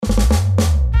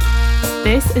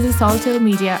This is a Salto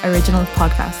Media original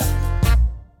podcast.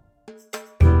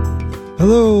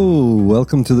 Hello,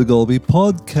 welcome to the Galway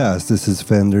podcast. This is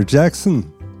Fender Jackson.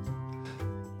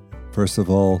 First of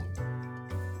all,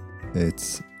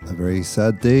 it's a very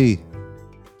sad day.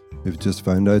 We've just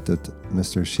found out that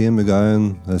Mr. Shane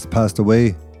McGowan has passed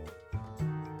away.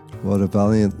 What a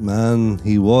valiant man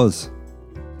he was.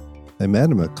 I met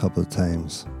him a couple of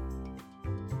times.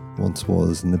 Once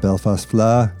was in the Belfast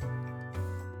Fla.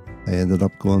 I ended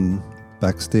up going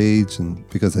backstage and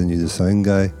because I knew the sound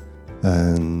guy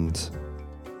and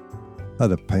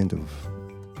had a pint of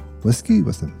whiskey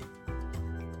with him.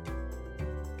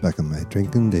 Back in my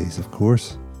drinking days, of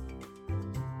course.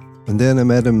 And then I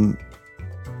met him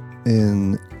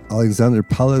in Alexander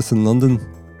Palace in London.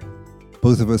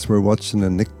 Both of us were watching a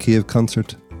Nick Cave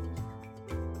concert.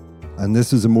 And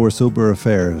this was a more sober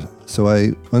affair. So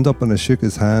I went up and I shook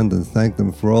his hand and thanked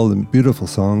him for all the beautiful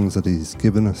songs that he's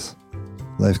given us.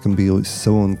 Life can be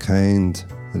so unkind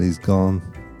that he's gone.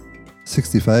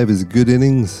 65 is a good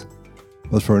innings,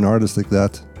 but for an artist like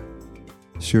that,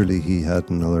 surely he had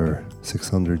another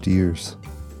 600 years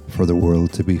for the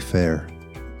world to be fair.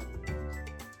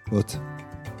 But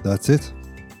that's it,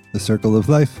 the circle of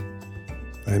life.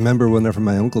 I remember whenever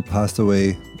my uncle passed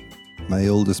away, my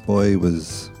oldest boy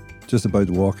was just about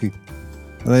walking.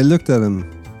 And I looked at him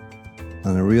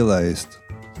and I realised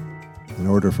in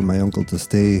order for my uncle to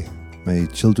stay, my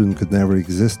children could never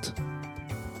exist.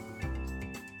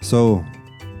 So,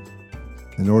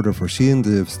 in order for Shane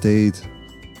to have stayed,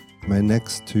 my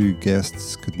next two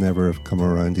guests could never have come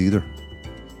around either.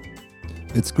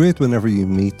 It's great whenever you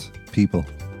meet people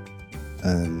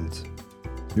and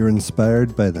you're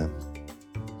inspired by them.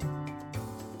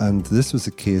 And this was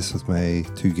the case with my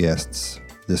two guests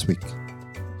this week.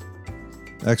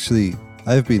 Actually,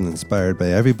 I've been inspired by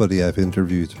everybody I've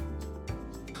interviewed.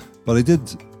 But I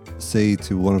did say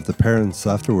to one of the parents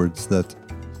afterwards that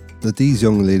these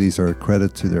young ladies are a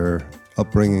credit to their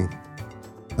upbringing.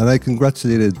 And I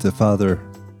congratulated the father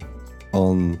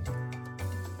on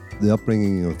the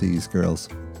upbringing of these girls.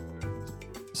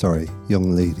 Sorry,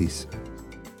 young ladies.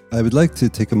 I would like to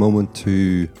take a moment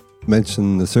to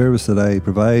mention the service that I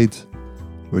provide,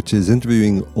 which is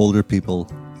interviewing older people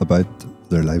about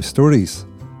their life stories.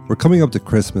 We're coming up to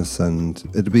Christmas and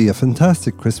it'd be a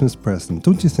fantastic Christmas present,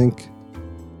 don't you think?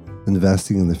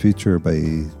 Investing in the future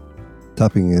by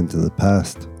tapping into the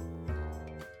past.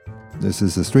 This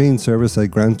is a strange service, I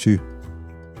grant you.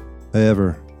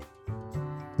 However,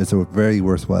 it's a very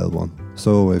worthwhile one.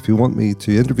 So if you want me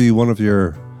to interview one of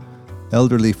your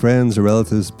elderly friends or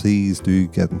relatives, please do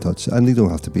get in touch. And you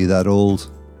don't have to be that old.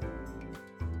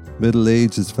 Middle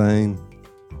age is fine.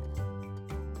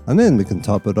 And then we can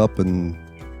top it up in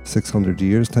 600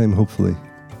 years' time, hopefully.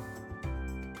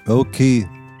 Okay,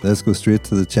 let's go straight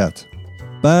to the chat.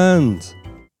 Band!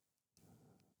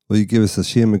 Will you give us a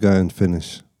Shane McGowan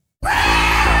finish?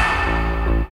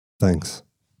 Thanks.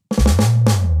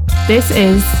 This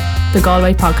is the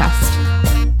Galway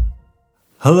podcast.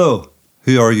 Hello,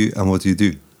 who are you and what do you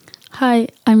do? Hi,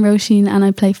 I'm Roisín and I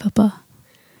play football.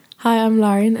 Hi, I'm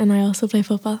Lauren and I also play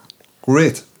football.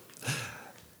 Great.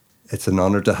 It's an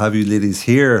honour to have you ladies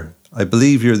here. I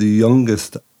believe you're the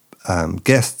youngest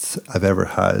guests I've ever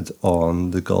had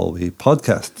on the Galway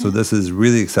podcast. So this is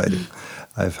really exciting.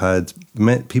 I've had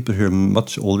people who are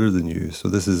much older than you. So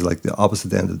this is like the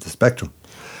opposite end of the spectrum.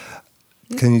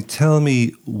 Can you tell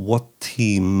me what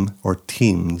team or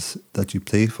teams that you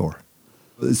play for?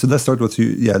 So let's start with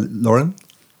you. Yeah, Lauren?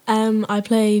 I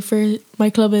play for, my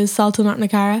club is Salto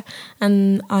Knocknacara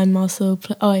and I'm also,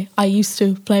 I used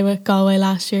to play with Galway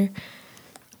last year.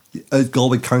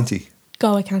 Galway County?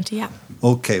 Galway County, yeah.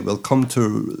 Okay, we'll come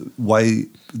to why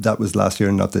that was last year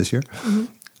and not this year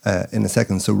in a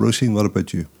second. So Roisín, what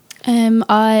about you?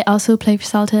 I also play for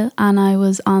Salto and I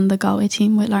was on the Galway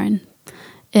team with Lauren.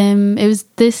 It was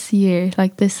this year,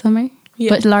 like this summer,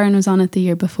 but Lauren was on it the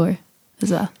year before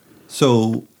as well.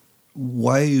 So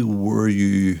why were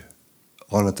you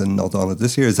on it and not on it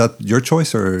this year? Is that your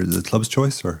choice or the club's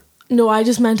choice? Or No, I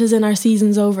just meant as in our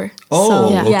season's over. Oh,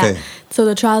 so, okay. Yeah. So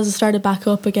the trials have started back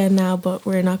up again now, but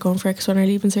we're not going for it because we're on our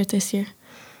leaving cert this year.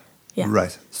 Yeah.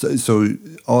 Right. So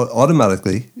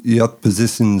automatically, you got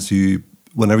positions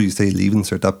whenever you say leaving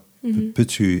cert, that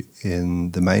puts you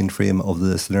in the mind frame of the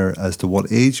listener as to what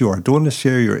age you are. Don't want to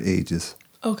share your ages.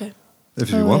 Okay.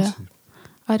 If you want. Yeah.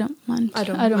 I don't mind. I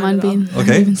don't mind mind being.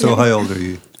 Okay, so how old are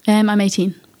you? I'm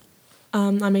 18.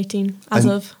 I'm 18 as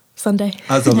of Sunday.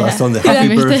 As of last Sunday.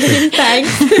 Happy birthday.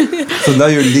 Thanks. So now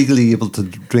you're legally able to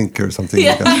drink or something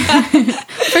like that.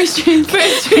 First drink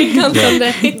on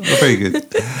Sunday. Oh, very good.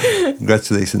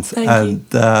 Congratulations.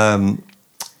 Thank you.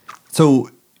 So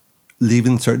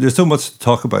leaving cert, there's so much to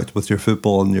talk about with your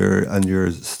football and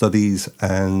your studies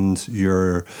and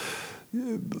your.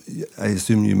 I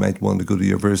assume you might want to go to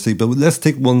university, but let's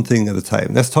take one thing at a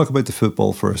time. Let's talk about the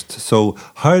football first. So,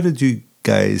 how did you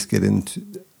guys get into?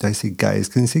 Did I say guys?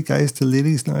 Can you say guys to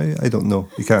ladies now? I don't know.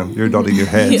 You can. You're nodding your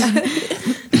head.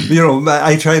 You know,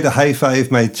 I tried to high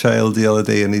five my child the other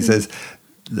day, and he says,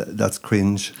 "That's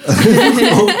cringe."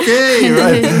 Okay,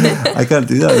 right. I can't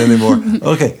do that anymore.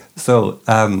 Okay, so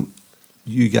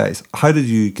you guys, how did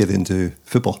you get into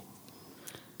football?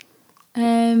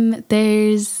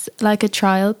 There's like a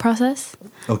trial process.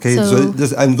 Okay, so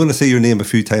I'm going to say your name a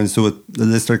few times so the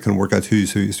listener can work out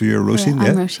who's who. So you're Roisín,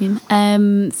 I'm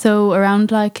Roisín. So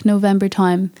around like November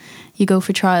time, you go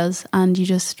for trials and you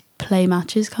just play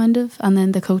matches kind of, and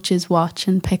then the coaches watch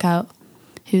and pick out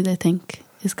who they think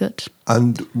is good.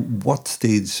 And what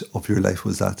stage of your life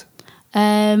was that?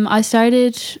 I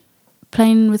started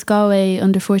playing with Galway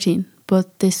under 14,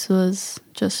 but this was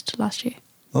just last year.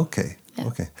 Okay, yeah.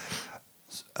 Okay.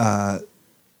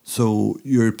 So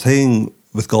you're playing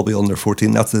with Galway under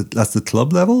 14. That's the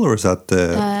club level, or is that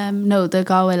the? No, the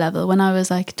Galway level. When I was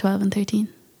like 12 and 13.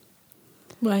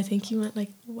 Well, I think you meant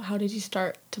like, how did you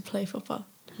start to play football?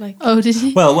 Like, oh, did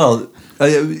you? Well,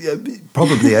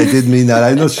 probably I did mean that.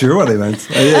 I'm not sure what I meant.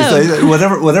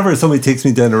 Whenever somebody takes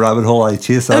me down a rabbit hole, I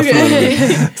chase after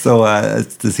them. So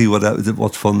to see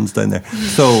what fun's down there.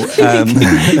 So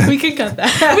we can cut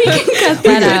that. We can cut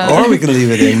that out, or we can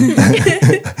leave it in.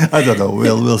 I don't know.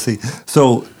 We'll see.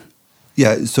 So.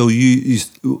 Yeah, so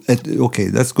okay.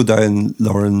 Let's go down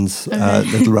Lauren's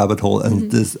little rabbit hole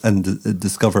and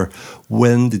discover,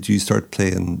 when did you start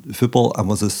playing football, and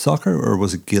was it soccer or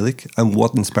was it Gaelic, and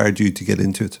what inspired you to get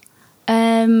into it?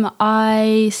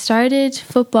 I started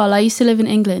football. I used to live in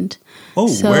England. Oh,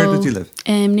 so, where did you live?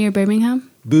 Near Birmingham.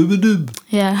 Boobadoob.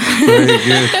 Yeah. Very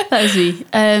good. That was me.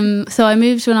 So I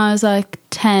moved when I was like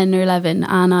 10 or 11,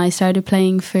 and I started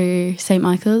playing for St.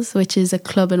 Michael's, which is a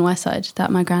club in Westside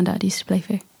that my granddad used to play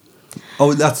for.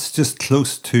 Oh, that's just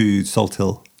close to Salt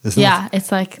Hill, isn't it? Yeah,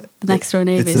 it's like the next door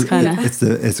neighbours kind of.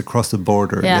 It's across the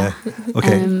border. Yeah.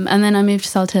 Okay. And then I moved to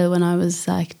Salt Hill when I was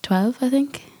like 12, I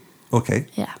think. Okay.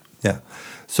 Yeah. Yeah.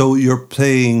 So you're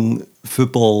playing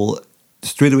football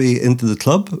straight away into the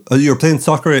club? You're playing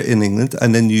soccer in England,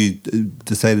 and then you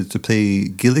decided to play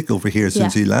Gaelic over here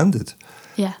since you landed.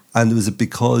 Yeah. And was it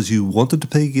because you wanted to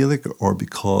play Gaelic, or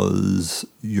because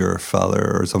your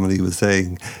father or somebody was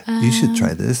saying, you should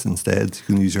try this instead, you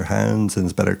can use your hands and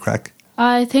it's better crack?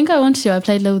 I think I wanted to. I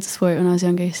played loads of sport when I was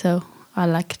younger, so I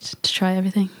liked to try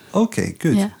everything. Okay,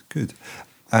 good. Yeah. Good.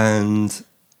 And,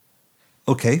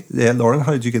 okay, yeah, Lauren,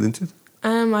 how did you get into it?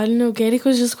 I don't know, Gaelic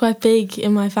was just quite big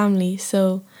in my family,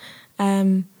 so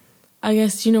I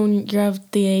guess, you know, when you're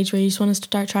at the age where you just want to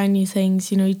start trying new things,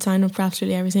 you know, you'd sign up for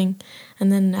absolutely everything,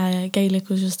 and then Gaelic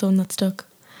was just the one that stuck.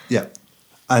 Yeah.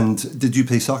 And did you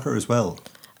play soccer as well?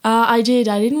 I did.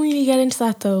 I didn't really get into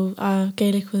that though.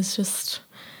 Gaelic was just,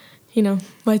 you know,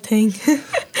 my thing.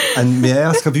 And may I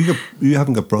ask, you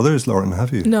haven't got brothers, Lauren,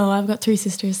 have you? No, I've got 3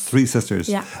 sisters. 3 sisters.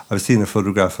 Yeah. I've seen a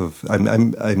photograph of.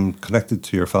 I'm connected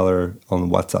to your father on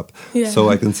WhatsApp, so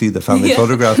I can see the family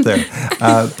photograph there.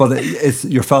 But it's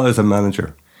your father's a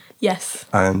manager. Yes.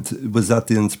 And was that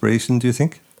the inspiration, do you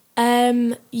think?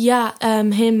 Him. He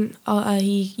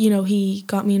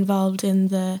got me involved in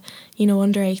the, you know,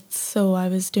 under 8s, so I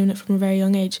was doing it from a very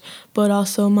young age. But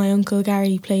also my uncle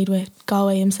Gary played with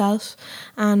Galway himself,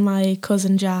 and my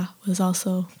cousin Ja was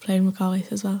also playing with Galway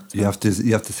as well. So. You have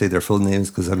to say their full names,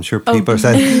 because I'm sure people are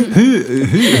saying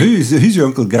who's your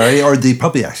uncle Gary, or they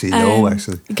probably actually know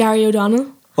actually. Gary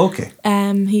O'Donnell. Okay.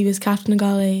 He was captain of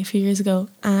Galway a few years ago,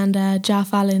 and Ja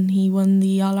Fallon, he won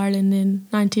the All-Ireland in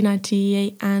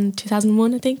 1998 and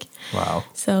 2001, I think. Wow.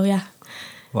 So, yeah.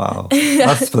 Wow,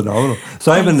 that's phenomenal.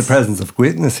 So I'm in the presence of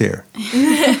greatness here.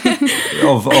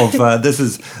 This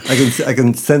is, I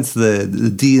can sense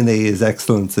the DNA is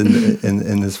excellence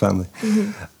in this family.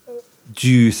 Mm-hmm. Do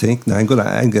you think, now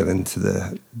I'm getting into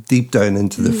the deep down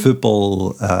into the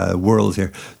football world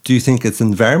here. Do you think it's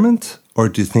environment, or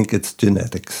do you think it's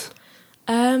genetics?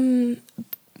 Maybe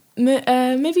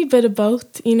a bit of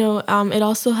both. You know, it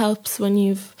also helps when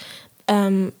you've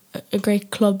a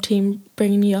great club team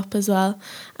bringing you up as well.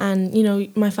 And, you know,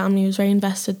 my family was very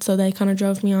invested, so they kind of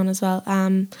drove me on as well.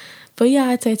 But yeah,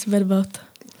 I'd say it's a bit of both.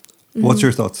 What's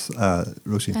your thoughts,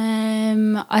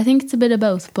 Roisín? I think it's a bit of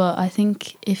both, but I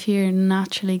think if you're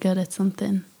naturally good at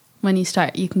something, when you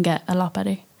start, you can get a lot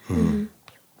better. Mm.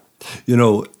 You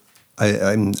know,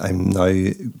 I'm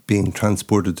now being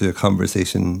transported to a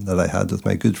conversation that I had with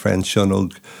my good friend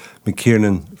Sean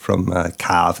McKiernan from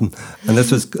Cavan, and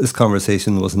this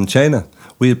conversation was in China.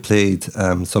 We had played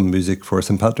some music for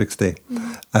St. Patrick's Day,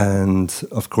 and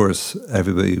of course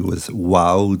everybody was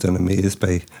wowed and amazed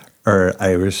by our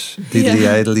Irish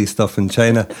diddly-idly stuff in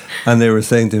China, and they were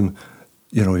saying to him,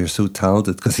 you know, you're so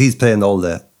talented, because he's playing all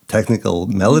the technical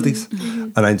melodies,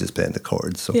 and I'm just playing the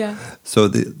chords. So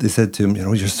they said to him, you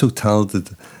know, you're so talented,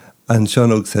 and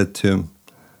Sean Oak said to him,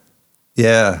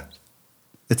 yeah,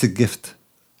 it's a gift.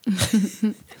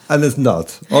 And it's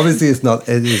not. Obviously it's not.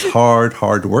 It is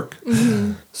hard work.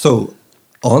 So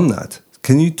on that,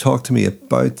 can you talk to me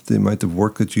about the amount of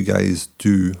work that you guys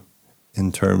do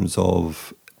in terms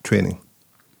of training?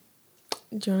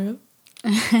 Do you want to go?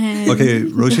 Okay,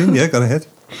 Roisín, yeah, go ahead.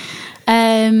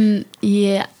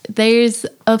 Yeah, there's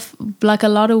a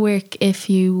lot of work if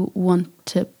you want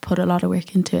to put a lot of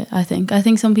work into it. I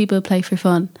think some people play for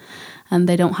fun and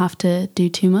they don't have to do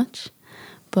too much.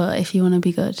 But if you want to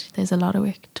be good, there's a lot of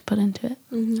work to put into it,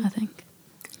 I think.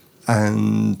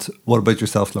 And what about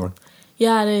yourself, Lauren?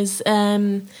 Yeah, it is.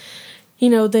 You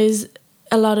know, there's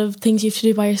a lot of things you have to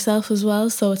do by yourself as well.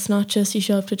 So it's not just you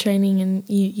show up to training and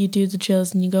you do the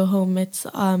drills and you go home. It's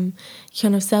kind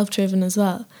of self-driven as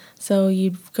well. So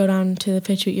you go down to the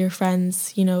pitch with your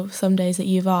friends, you know, some days that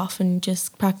you've off, and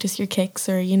just practice your kicks,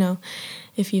 or, you know,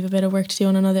 if you have a bit of work to do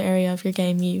in another area of your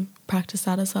game, you practice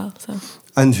that as well. So.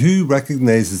 And who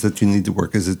recognises that you need to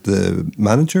work? Is it the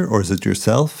manager, or is it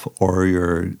yourself, or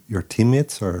your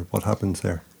teammates, or what happens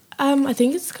there? I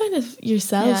think it's kind of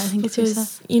yourself. Yeah, I think because, it's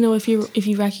yourself. You know, if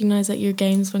you recognise that your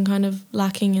game's been kind of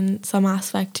lacking in some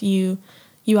aspect, you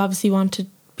obviously want to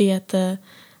be at the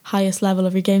highest level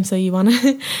of your game, so you want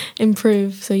to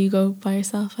improve. So you go by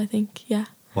yourself, I think. Yeah.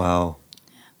 Wow.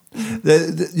 Yeah.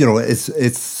 You know,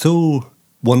 it's so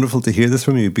wonderful to hear this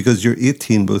from you, because you're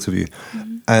 18, both of you,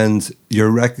 and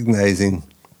you're recognising,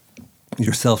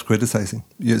 you're self-criticising.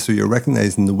 So you're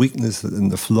recognising the weakness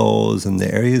and the flaws and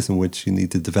the areas in which you need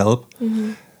to develop.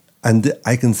 And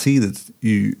I can see that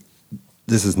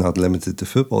this is not limited to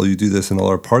football. You do this in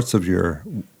other parts of your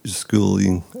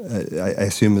schooling, I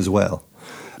assume, as well.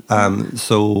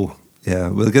 So, yeah,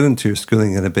 we'll get into your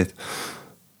schooling in a bit.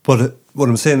 But what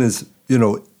I'm saying is, you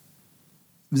know,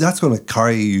 that's going to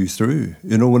carry you through.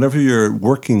 You know, whenever you're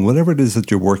working, whatever it is that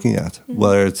you're working at,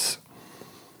 whether it's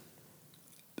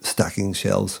stacking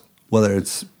shelves, whether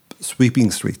it's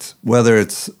sweeping streets, whether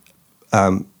it's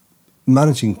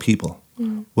managing people,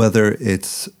 whether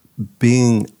it's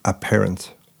being a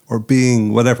parent or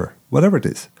being whatever it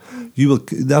is, you will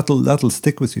that'll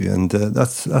stick with you, and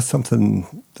that's something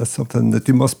that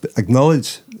you must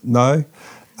acknowledge now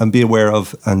and be aware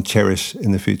of and cherish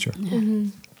in the future.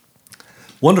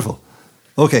 Wonderful.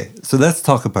 Okay, so let's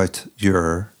talk about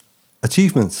your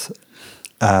achievements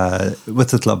with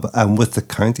the club and with the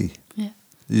county. Yeah.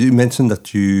 You mentioned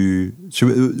that you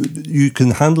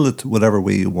can handle it whatever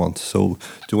way you want. So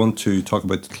do you want to talk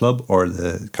about the club or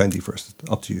the county first?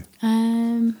 Up to you.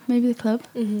 Maybe the club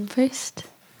first.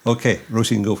 Okay,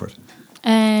 Roisín, go for it.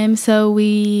 So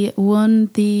we won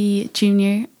the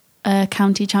junior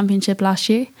county championship last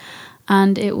year,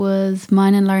 and it was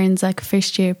mine and Lauren's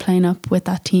first year playing up with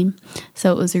that team.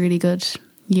 So it was a really good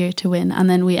year to win, and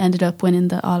then we ended up winning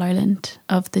the All-Ireland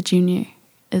of the junior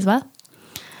as well.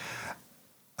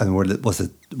 And were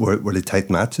they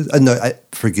tight matches? No,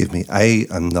 forgive me.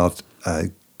 I'm not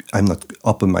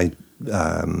up in my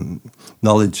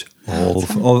knowledge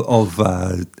of.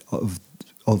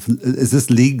 Is this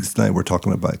leagues now we're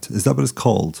talking about? Is that what it's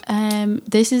called?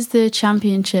 This is the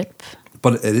championship.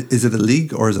 But is it a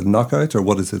league or is it knockout or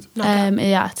what is it?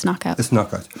 Yeah, it's knockout. It's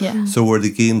knockout. Yeah. So were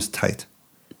the games tight?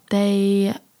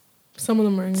 Some of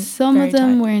them weren't. Some of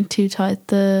them weren't too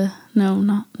tight. No.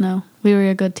 We were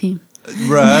a good team.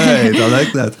 Right, I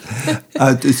like that.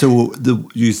 So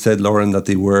you said, Lauren, that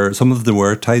some of them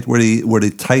were tight. Were they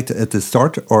tight at the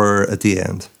start or at the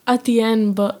end? At the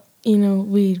end, but you know,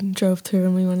 we drove through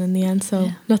and we won in the end, so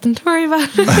nothing to worry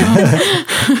about.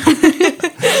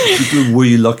 Were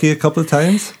you lucky a couple of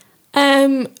times?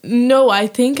 No, I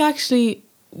think actually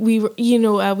we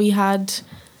had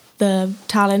the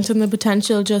talent and the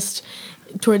potential. Just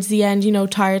towards the end, you know,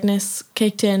 tiredness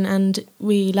kicked in and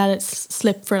we let it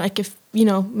slip for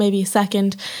maybe a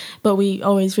second, but we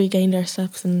always regained our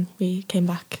steps and we came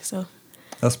back. So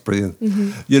that's brilliant.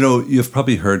 You know, you've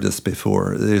probably heard this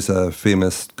before. There's a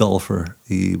famous golfer.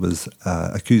 He was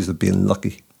accused of being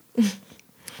lucky.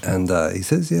 And he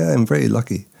says, yeah, I'm very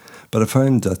lucky. But I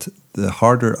found that the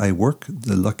harder I work,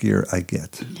 the luckier I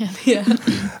get. Yeah.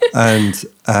 And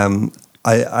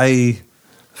I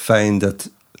find that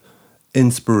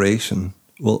inspiration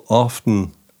will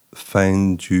often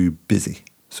find you busy.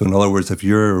 So in other words, if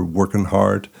you're working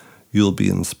hard, you'll be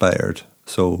inspired.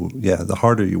 So yeah, the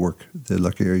harder you work, the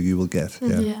luckier you will get.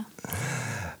 Yeah.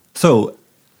 So,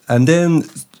 and then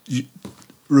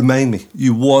remind me,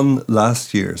 you won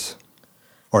last year's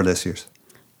or this year's?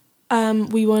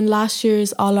 We won last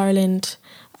year's All-Ireland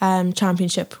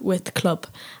championship with the club.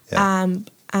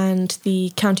 And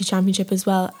the county championship as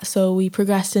well. So we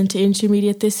progressed into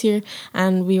intermediate this year,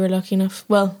 and we were lucky enough.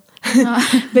 Well,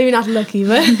 maybe not lucky,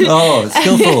 but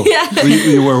skillful.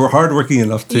 You were hardworking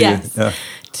enough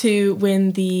to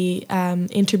win the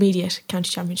intermediate county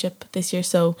championship this year.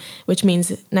 So, which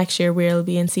means next year we'll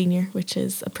be in senior, which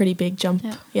is a pretty big jump.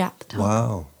 Yeah.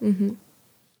 Wow. Mm-hmm.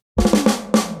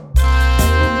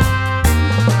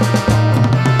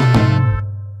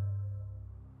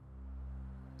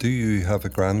 Do you have a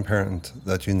grandparent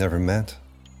that you never met?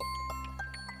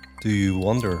 Do you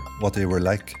wonder what they were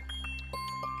like?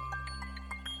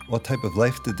 What type of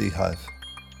life did they have?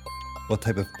 What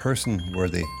type of person were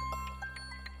they?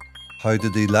 How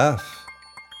did they laugh?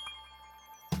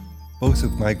 Both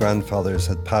of my grandfathers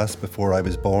had passed before I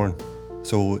was born,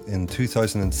 so in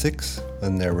 2006,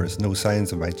 when there was no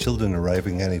signs of my children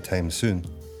arriving anytime soon,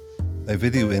 I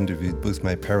video interviewed both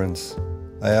my parents.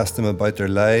 I asked them about their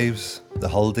lives, the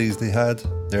holidays they had,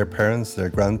 their parents, their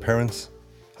grandparents.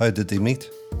 How did they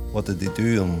meet? What did they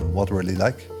do and what were they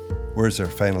like? Where's their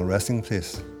final resting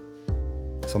place?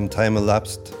 Some time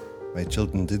elapsed, my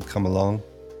children did come along,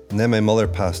 and then my mother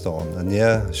passed on, and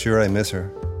yeah, sure I miss her,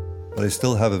 but I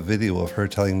still have a video of her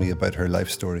telling me about her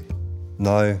life story.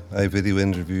 Now I video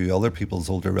interview other people's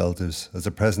older relatives as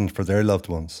a present for their loved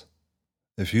ones.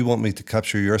 If you want me to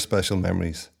capture your special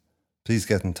memories, please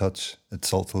get in touch at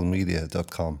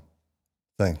salthillmedia.com.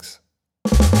 Thanks.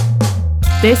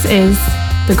 This is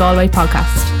the Galway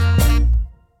Podcast.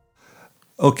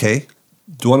 Okay.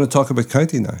 Do you want to talk about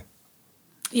county now?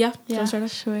 Yeah,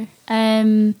 sure.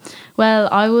 Well,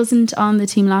 I wasn't on the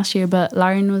team last year, but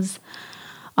Lauren was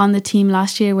on the team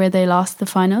last year where they lost the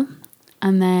final.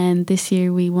 And then this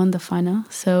year we won the final.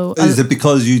 So is it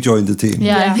because you joined the team?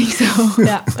 Yeah, I think so.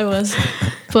 Yeah, it was.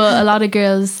 But a lot of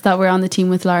girls that were on the team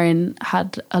with Lauren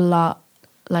had a lot,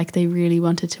 like they really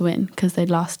wanted to win because they'd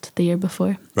lost the year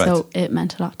before. Right. So it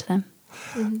meant a lot to them.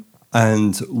 Mm-hmm.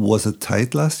 And was it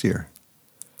tight last year?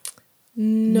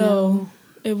 No,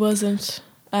 it wasn't.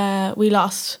 We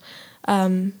lost.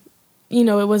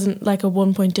 It wasn't like a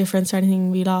 1 point difference or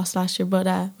anything we lost last year, but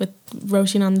with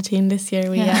Roisín on the team this year,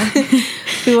 we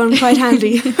won quite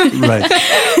handy. Right.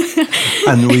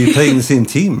 And were you playing the same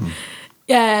team?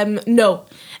 No.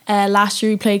 Last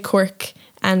year we played Cork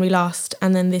and we lost,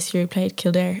 and then this year we played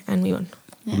Kildare and we won.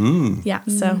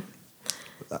 So.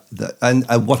 And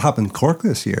what happened Cork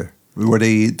this year?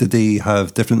 Did they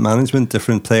have different management,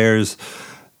 different players,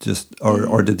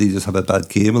 or did they just have a bad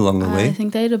game along the way? I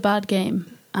think they had a bad game.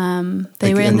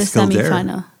 They were in the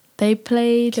semi-final. They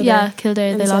played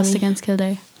Kildare. They lost against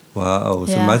Kildare. Wow.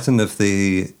 So imagine if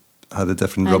they had a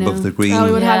different rub of the green. Oh,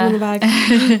 we would have had them in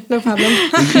the bag. No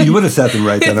problem. You would have set them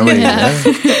right then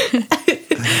anyway.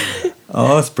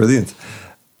 Oh, that's brilliant.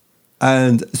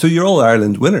 And so you're all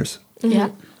Ireland winners.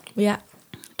 Mm-hmm. Yeah.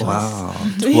 Wow.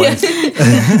 Twice.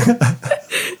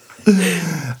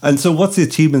 And so what's the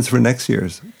achievements for next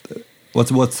year's? What's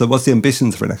the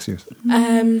ambitions for next year's?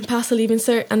 Pass the leaving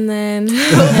cert, and then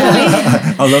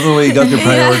I love the way you got your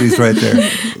priorities right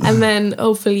there. And then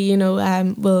hopefully,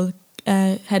 we'll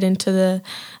head into the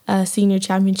senior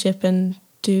championship and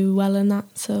do well in that.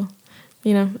 So,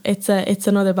 it's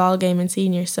another ball game in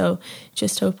senior. So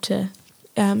just hope to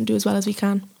do as well as we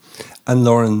can. And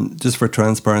Lauren, just for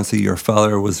transparency, your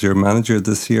father was your manager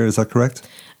this year. Is that correct?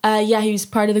 He was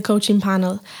part of the coaching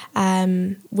panel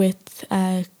with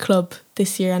club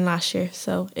this year and last year,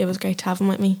 so it was great to have him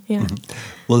with me. Yeah.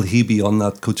 Mm-hmm. Will he be on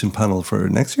that coaching panel for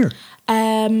next year?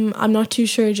 I'm not too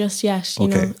sure just yet.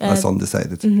 That's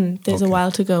undecided. Mm-hmm, there's a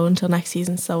while to go until next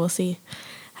season, so we'll see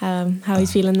how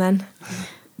he's feeling then.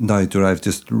 Now, I've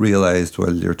just realised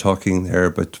while you're talking there,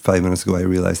 about 5 minutes ago, I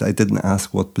realised I didn't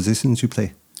ask what positions you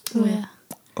play. Oh yeah.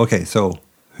 Okay, so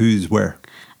who's where?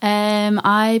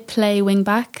 I play wing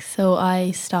back, so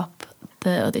I stop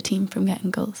the other team from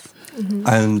getting goals. Mm-hmm.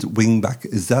 And wing back,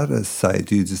 is that a side?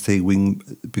 Do you just say wing?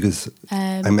 Because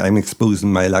I'm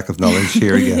exposing my lack of knowledge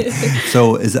here again.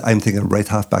 So I'm thinking right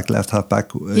half back, left half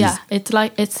back.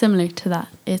 It's similar to that.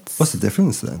 What's the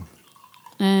difference then?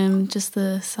 Just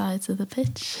the sides of the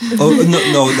pitch. No,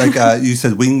 you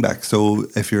said wing back. So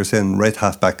if you're saying right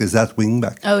half back, is that wing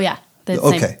back? Oh yeah.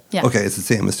 Okay. Yeah. Okay, it's the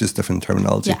same. It's just different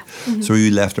terminology. Yeah. Mm-hmm. So are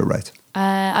you left or right?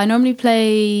 I normally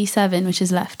play 7, which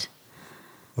is left.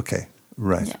 Okay.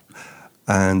 Right. Yeah.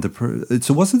 And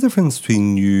so what's the difference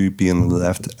between you being on the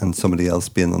left and somebody else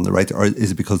being on the right? Or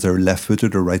is it because they're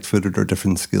left-footed or right-footed or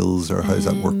different skills, or how does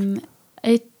that work?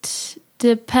 It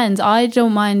depends. I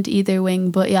don't mind either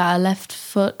wing, but yeah, a left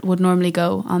foot would normally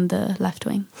go on the left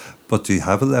wing. But do you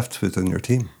have a left foot on your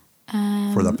team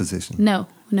for that position? No,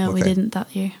 we Okay. didn't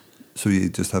that year. So you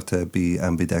just have to be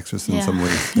ambidextrous in Yeah. some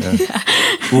ways. Yeah.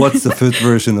 What's the foot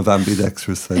version of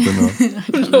ambidextrous? I don't know.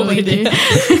 No idea.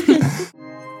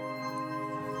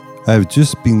 I've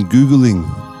just been Googling.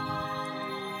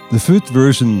 The foot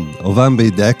version of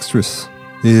ambidextrous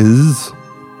is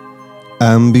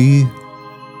ambipedal.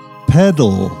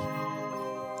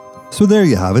 So there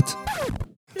you have it.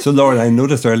 So Lauren, I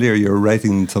noticed earlier you're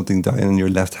writing something down and you're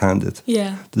left-handed.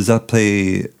 Yeah. Does that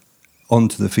play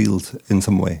onto the field in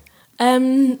some way?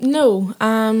 No.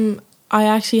 I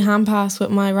actually hand pass with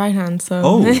my right hand, so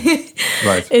Oh,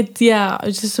 right.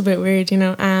 it's just a bit weird, you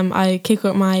know. I kick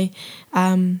with my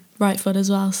right foot as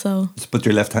well, so But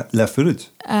you're left-footed?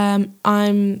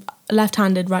 I'm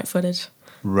left-handed, right-footed.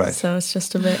 Right. So it's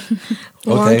just a bit Okay.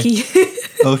 wonky.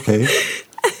 Okay.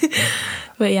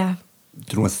 But yeah. Do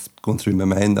you know what's going through my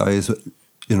mind now is,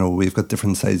 you know, we've got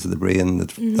different sides of the brain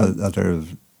that are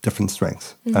of different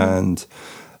strengths. And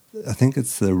I think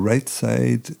it's the right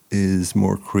side is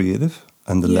more creative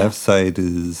and the left side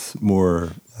is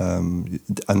more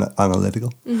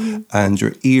analytical. And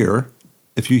your ear,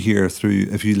 if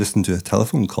you listen to a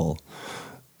telephone call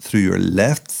through your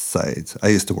left side, I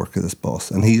used to work with this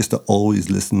boss and he used to always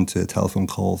listen to a telephone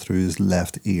call through his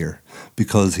left ear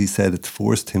because he said it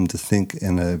forced him to think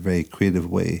in a very creative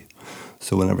way.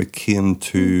 So whenever it came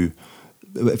to,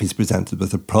 if he's presented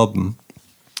with a problem,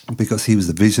 because he was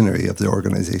the visionary of the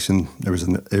organisation, there's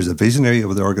a visionary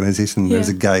of the organisation, there's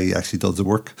a guy who actually does the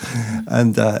work.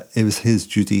 And it was his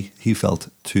duty, he felt,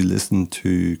 to listen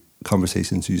to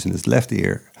conversations using his left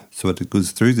ear so it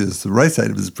goes through to the right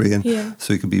side of his brain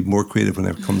so he can be more creative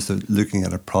whenever it comes to looking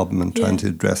at a problem and trying to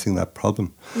addressing that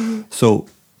problem. So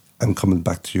I'm coming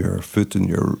back to your foot and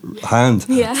your hand.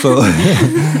 Yeah. So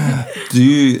do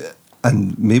you,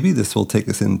 and maybe this will take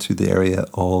us into the area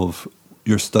of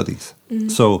your studies.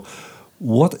 So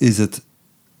what is it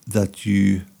that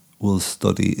you will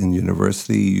study in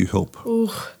university, you hope? Ooh.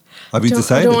 Have you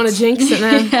decided? I don't want to jinx it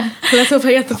now. Let's hope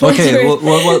I get the points Okay,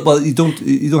 right. well, you don't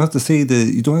have to say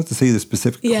the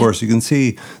specific course. You can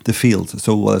say the field.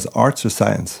 So, was arts or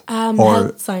science? Or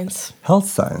Health science. Health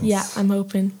science. Yeah, I'm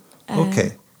hoping.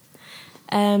 Okay.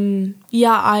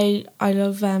 Yeah, I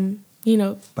love you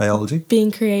know, Biology.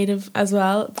 being creative as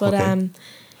well. But Okay.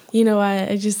 you know,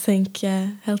 I just think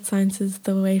health science is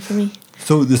the way for me.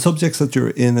 So, the subjects that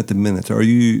you're in at the minute,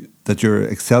 that you're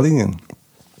excelling in,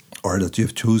 or that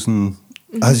you've chosen?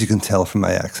 As you can tell from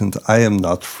my accent, I am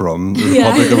not from the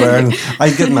Republic of Ireland.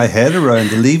 I get my head around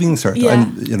the leaving cert. Yeah.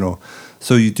 You know,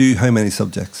 so you do how many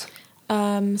subjects?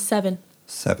 7.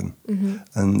 7.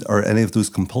 And are any of those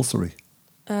compulsory?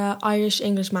 Irish,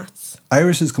 English, maths.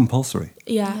 Irish is compulsory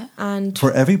Yeah, and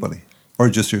for everybody, or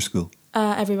just your school?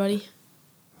 everybody.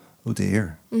 Oh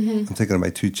dear! I'm thinking of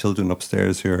my 2 children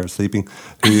upstairs who are sleeping,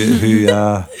 who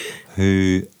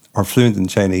are fluent in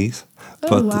Chinese,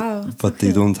 but wow. but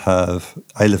they don't have.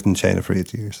 I lived in China for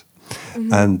 8 years,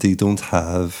 and they don't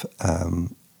have.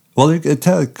 Well, you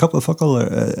tell a couple of fuckle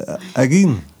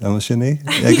again. Again,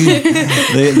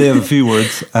 they have a few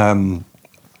words.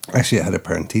 Actually, I had a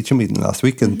parent-teacher meeting last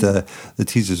week, and the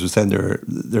teachers were saying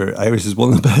their Irish is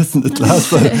one of the best in the class.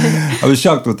 But I was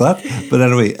shocked with that. But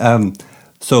anyway,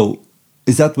 so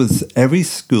is that with every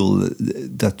school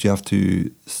that you have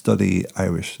to study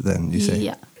Irish? Then you say,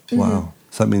 Yeah. Wow.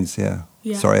 So that means, Yeah.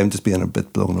 Sorry, I'm just being a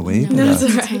bit blown away. No, that's all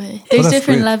that's right. okay. But There's that's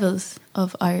different great. levels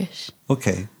of Irish.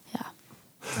 Okay. Yeah.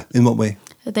 In what way?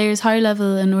 There's higher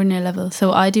level and ordinary level.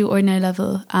 So I do ordinary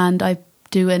level and I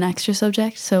do an extra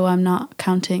subject. So I'm not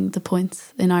counting the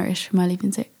points in Irish for my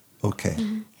leaving cert. Okay.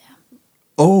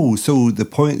 Oh, so the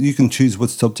point, you can choose what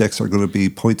subjects are going to be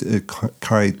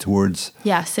carried towards.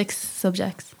 Yeah, 6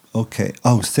 subjects. Okay.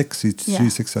 Oh, 6. You Yeah.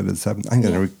 choose 6 out of 7. I'm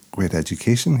getting a great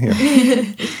education here.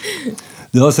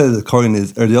 The other side of the coin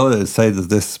is, or the other side of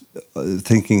this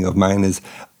thinking of mine is,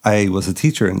 I was a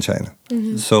teacher in China,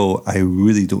 so I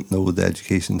really don't know the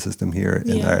education system here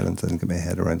in Ireland. I didn't get my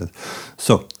head around it.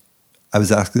 So I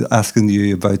was asking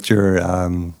you about your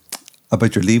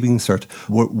leaving cert.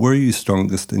 Were you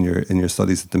strongest in your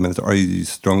studies at the minute? Are you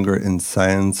stronger in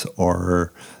science,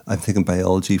 or I'm thinking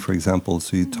biology, for example?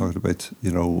 So you talked about,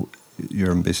 you know,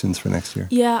 your ambitions for next year.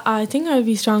 Yeah, I think I would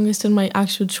be strongest in my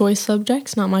actual choice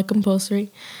subjects, not my compulsory.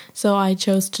 So I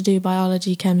chose to do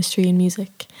biology, chemistry and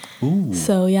music. Ooh.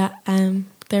 So yeah,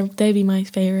 they'd be my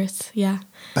favourites. Yeah.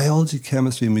 Biology,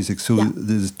 chemistry, and music. So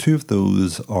there's two of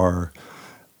those are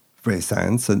very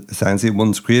sciencey.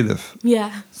 One's creative.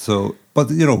 Yeah. So, but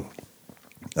you know,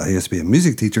 I used to be a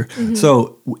music teacher.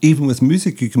 So even with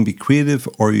music, you can be creative,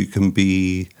 or you can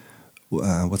be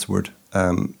what's the word?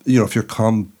 You know, if you're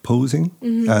composing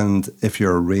and if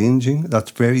you're arranging,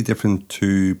 that's very different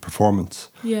to performance.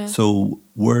 Yeah. So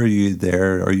where are you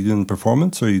there? Are you doing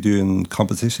performance, or are you doing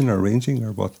composition or arranging,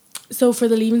 or what? So for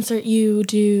the Leaving Cert, you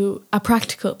do a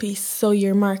practical piece. So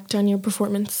you're marked on your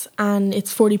performance, and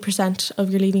it's 40%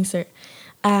 of your Leaving Cert.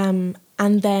 And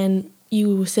then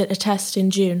you sit a test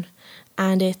in June,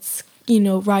 and it's, you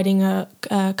know,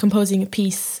 composing a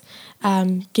piece,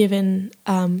 given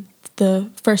the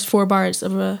first 4 bars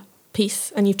of a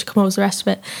piece, and you have to compose the rest of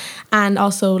it, and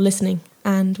also listening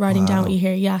and writing down what you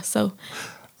hear. Yeah. So.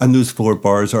 And those 4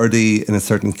 bars, are they in a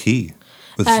certain key?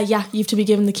 Yeah, you have to be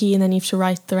given the key, and then you have to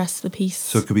write the rest of the piece.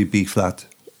 So it could be B flat.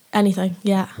 Anything,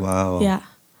 yeah. Wow. Yeah.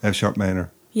 F sharp minor.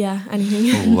 Yeah,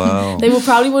 anything. Oh, wow. They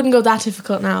probably wouldn't go that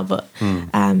difficult now, but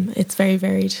it's very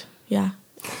varied. Yeah.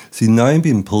 See, now I'm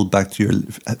being pulled back to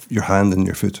your hand and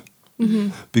your foot,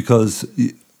 because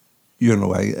you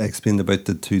know, I explained about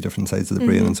the 2 different sides of the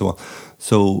brain and so on.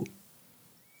 So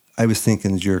I was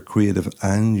thinking you're creative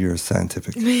and you're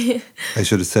scientific. I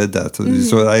should have said that, so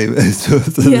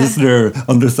the listener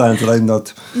understands that I'm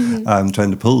not trying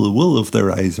to pull the wool over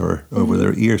their eyes or over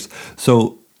their ears.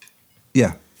 So,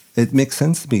 yeah, it makes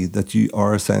sense to me that you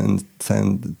are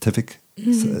scientific.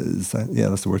 Yeah,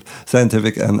 that's the word.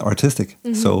 Scientific and artistic.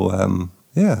 So,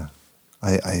 yeah,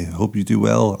 I hope you do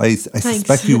well. I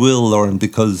suspect you will, Lauren,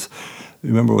 because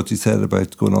remember what you said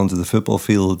about going onto the football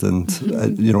field, and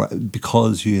you know,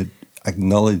 because you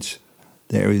acknowledge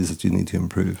the areas that you need to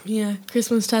improve. Yeah,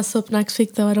 Christmas test's up next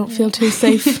week, though. I don't feel too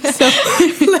safe, so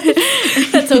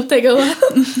let's hope they go well.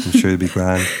 I'm sure it'll be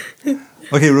grand.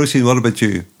 Okay, Roisin, what about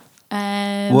you?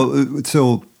 Well,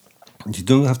 so you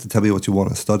don't have to tell me what you want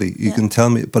to study. You can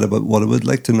tell me, but what I would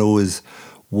like to know is,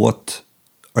 what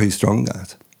are you strong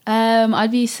at?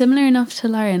 I'd be similar enough to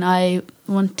Lauren. I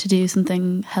want to do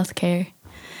something healthcare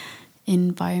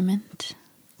environment.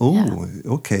 Oh,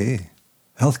 okay.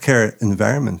 Healthcare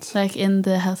environment. Like in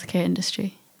the healthcare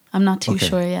industry. I'm not too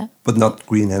sure yet. But not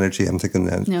green energy, I'm thinking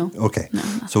then. No. Okay. No,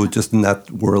 so just in that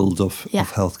world of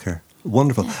healthcare.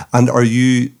 Wonderful. Yeah. And are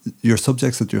your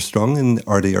subjects that you're strong in,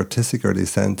 are they artistic, are they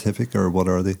scientific, or what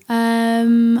are they?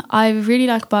 I really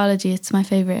like biology, it's my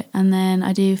favourite. And then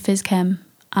I do phys chem,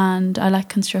 and I like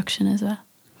construction as well.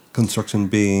 Construction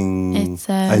being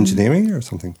engineering or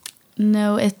something?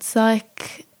 No, it's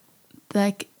like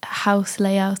house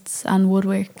layouts and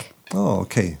woodwork. Oh,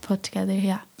 okay. Put together,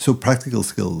 yeah. So practical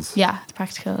skills? Yeah, it's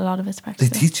practical. A lot of it's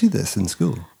practical. They teach you this in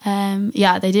school?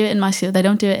 Yeah, they do it in my school. They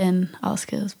don't do it in all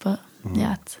schools, but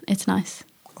yeah, it's nice.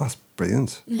 That's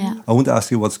brilliant. Yeah. I want to ask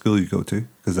you what school you go to,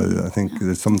 because I think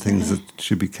there's some things that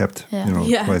should be kept,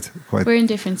 quite. We're in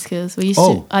different schools.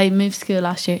 I moved school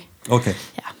last year. Okay.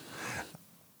 Yeah.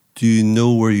 Do you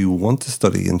know where you want to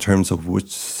study in terms of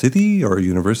which city or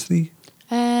university?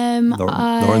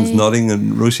 Lauren's nodding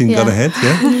and Roisin got ahead,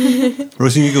 yeah?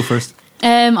 Roisin, you go first.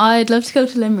 I'd love to go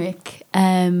to Limerick,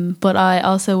 but I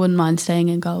also wouldn't mind staying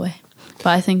in Galway. But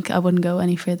I think I wouldn't go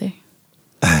any further.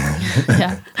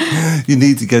 Yeah. You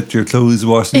need to get your clothes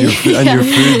washed and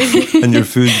your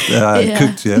food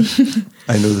cooked, yeah?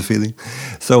 I know the feeling.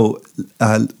 So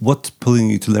what's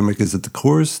pulling you to Limerick? Is it the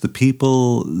course, the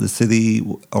people, the city,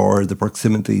 or the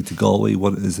proximity to Galway?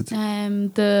 What is it?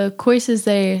 The courses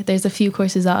there's a few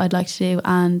courses that I'd like to do,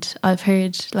 and I've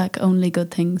heard only good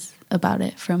things about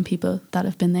it from people that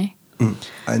have been there.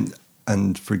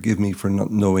 And forgive me for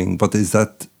not knowing, but is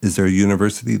there a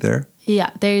university there?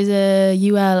 Yeah, there's a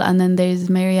UL, and then there's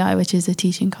Mary I, which is a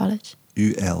teaching college.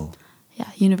 UL? Yeah,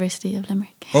 University of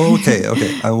Limerick. Oh, okay.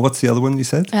 And what's the other one you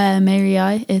said? Mary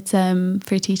I, it's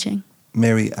for teaching.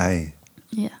 Mary I?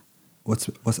 Yeah. What's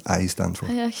I stand for?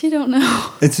 I actually don't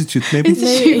know. Institute, maybe?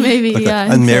 Institute, maybe, okay.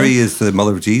 yeah. And Mary is the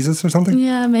mother of Jesus or something?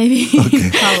 Yeah, maybe.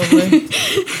 Okay. Probably.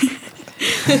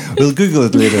 We'll Google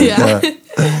it later. Yeah.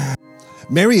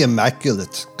 Mary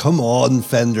Immaculate. Come on,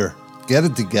 Fender. Get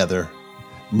it together.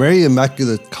 Mary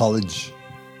Immaculate College,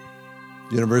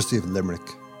 University of Limerick,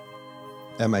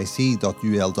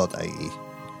 mic.ul.ie.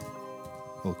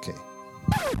 Okay.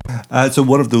 So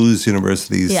one of those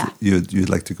universities you'd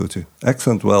like to go to.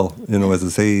 Excellent. Well, as I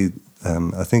say,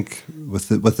 I think with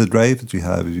the drive that you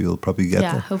have, you'll probably get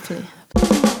there. Yeah, hopefully.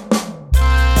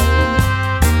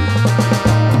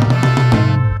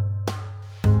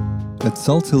 At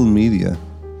Salt Hill Media,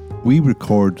 we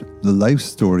record the life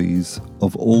stories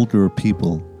of older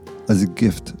people as a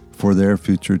gift for their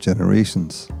future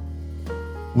generations.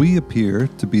 We appear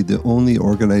to be the only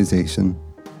organisation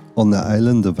on the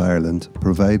island of Ireland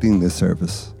providing this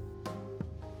service.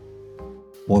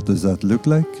 What does that look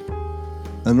like?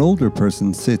 An older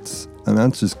person sits and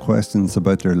answers questions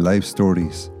about their life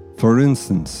stories. For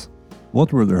instance,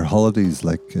 what were their holidays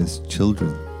like as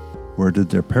children? Where did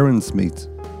their parents meet?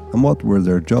 And what were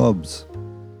their jobs?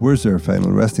 Where's their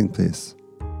final resting place?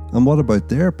 And what about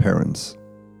their parents?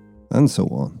 And so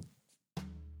on.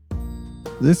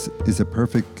 This is a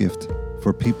perfect gift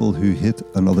for people who hit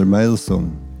another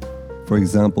milestone. For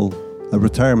example, a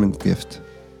retirement gift,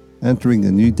 entering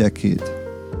a new decade,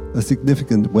 a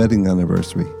significant wedding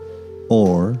anniversary,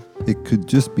 or it could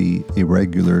just be a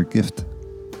regular gift.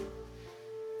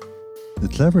 The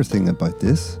clever thing about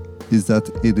this is that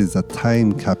it is a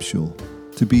time capsule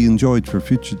to be enjoyed for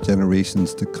future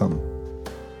generations to come.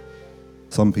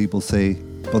 Some people say,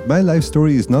 but my life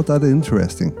story is not that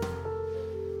interesting.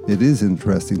 It is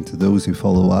interesting to those who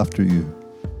follow after you.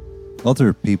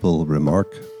 Other people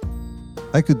remark,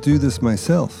 I could do this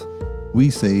myself. We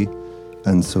say,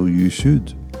 and so you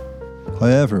should.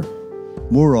 However,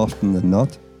 more often than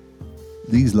not,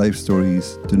 these life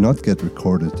stories do not get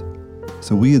recorded,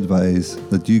 so we advise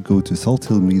that you go to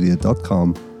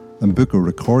salthillmedia.com and book a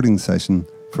recording session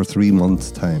for 3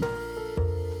 months' time.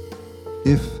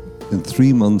 If, in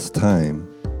 3 months' time,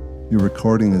 your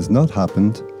recording has not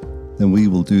happened, then we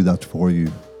will do that for you.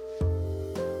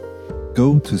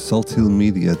 Go to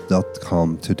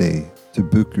salthillmedia.com today to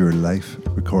book your live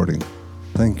recording.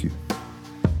 Thank you.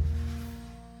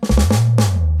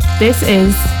 This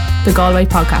is the Galway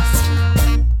Podcast.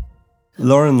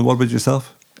 Lauren, what about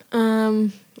yourself?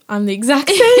 I'm the exact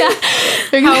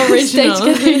same. How original.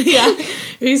 Yeah,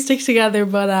 we stick together,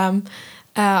 but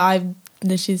I'm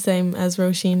literally the same as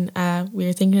Roisín. We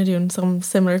were thinking of doing some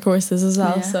similar courses as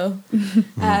well. Yeah. So,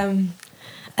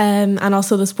 and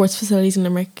also the sports facilities in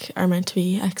Limerick are meant to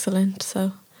be excellent.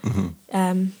 So,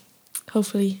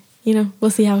 hopefully,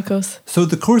 we'll see how it goes. So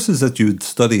the courses that you would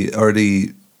study, are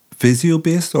they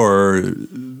physio-based or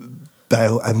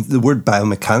the word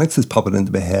biomechanics is popping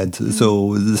into my head.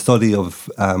 So the study of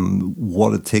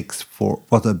what it takes for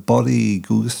what a body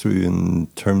goes through in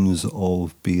terms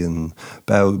of being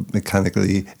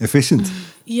biomechanically efficient.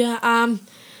 Yeah,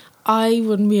 I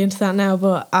wouldn't be into that now,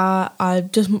 but I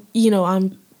just,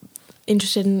 I'm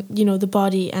interested in, the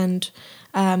body, and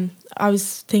I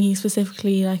was thinking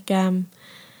specifically like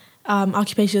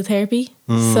occupational therapy.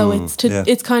 So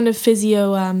it's kind of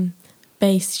physio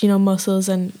based, muscles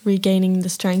and regaining the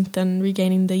strength and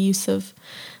regaining the use of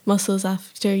muscles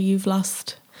after you've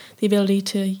lost the ability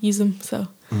to use them. So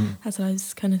that's what I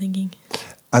was kind of thinking.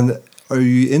 And are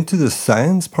you into the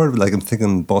science part of it? Like I'm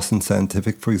thinking Boston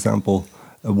Scientific, for example,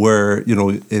 where,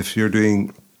 if you're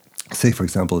doing, say, for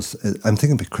example, I'm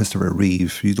thinking about Christopher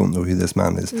Reeve. You don't know who this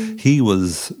man is. He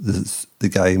was the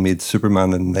guy who made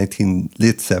Superman in the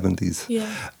late 70s.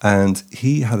 Yeah. And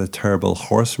he had a terrible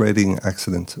horse riding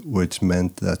accident, which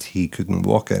meant that he couldn't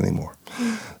walk anymore.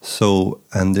 So,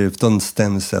 and they've done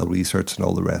stem cell research and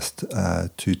all the rest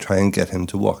to try and get him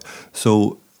to walk.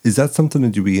 So is that something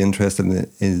that you'd be interested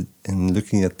in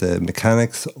looking at the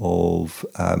mechanics of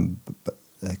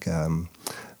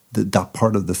that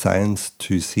part of the science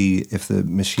to see if the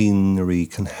machinery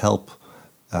can help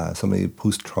somebody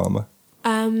post-trauma?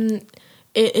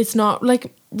 It's not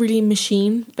like really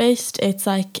machine based. It's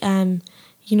like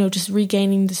just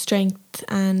regaining the strength,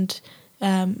 and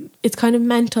it's kind of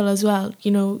mental as well.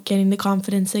 Getting the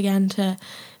confidence again to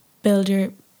build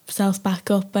yourself back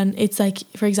up. And it's like,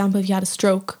 for example, if you had a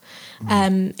stroke,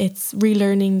 it's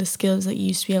relearning the skills that you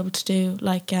used to be able to do,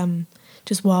 like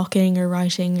just walking or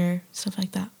writing or stuff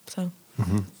like that. So,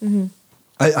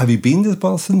 have you been to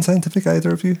Boston Scientific,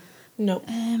 either of you? No.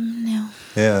 No.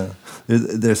 Yeah,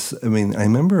 I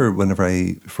remember whenever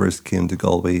I first came to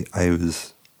Galway,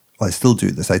 I still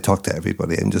do this. I talk to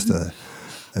everybody. I'm just a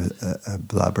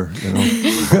blabber,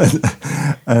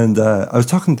 And I was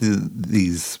talking to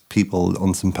these people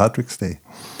on St. Patrick's Day,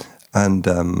 and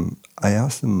I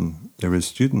asked them, they were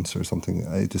students or something.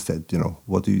 I just said,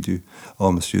 what do you do? Oh,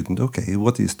 I'm a student. Okay,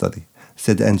 what do you study? I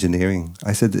said, engineering.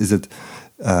 I said, is it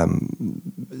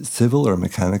civil or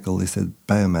mechanical? They said,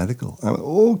 biomedical. I went,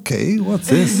 okay, what's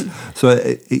this?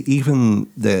 So even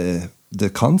the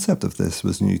concept of this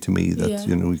was new to me, that,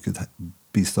 we could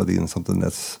be studying something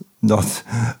that's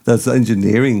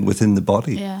engineering within the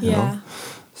body. Yeah.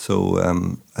 So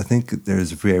I think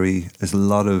there's a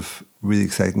lot of really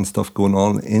exciting stuff going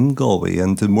on in Galway,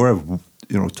 and the more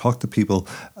I've talked to people,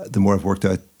 the more I've worked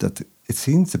out that it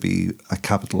seems to be a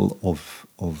capital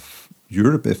of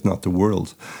Europe, if not the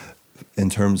world, in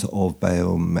terms of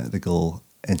biomedical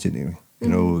engineering, you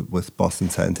know, with Boston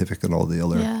Scientific and all the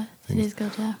other Yeah, things. it is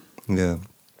good, yeah. Yeah.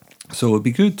 So it'd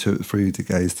be good for you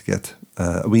guys to get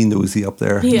a wee nosy up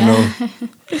there, Yeah. you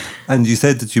know. And you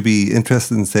said that you'd be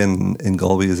interested in staying in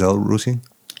Galway as well, Roisín?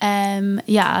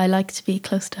 Yeah, I like to be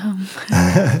close to home.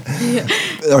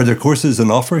 Are there courses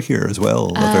on offer here as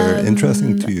well that are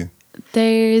interesting to you?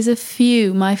 There's a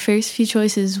few. My first few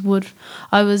choices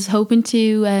I was hoping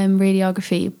to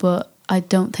radiography, but I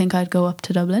don't think I'd go up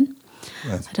to Dublin.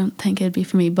 Right. I don't think it'd be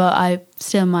for me, but I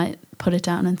still might put it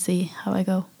down and see how I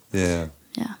go. Yeah.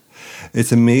 Yeah.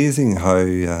 It's amazing how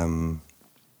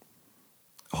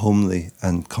homely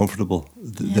and comfortable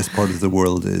this part of the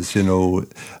world is. You know,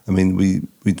 I mean, we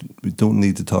don't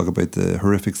need to talk about the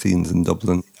horrific scenes in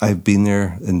Dublin. I've been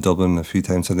there in Dublin a few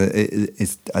times, and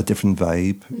it's a different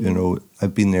vibe. You know,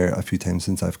 I've been there a few times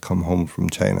since I've come home from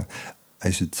China,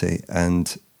 I should say,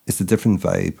 and it's a different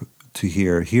vibe to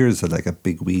here. Here is like a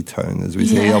big wee town, as we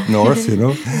say up north, you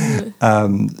know,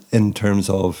 in terms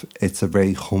of it's a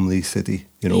very homely city.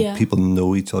 You know, people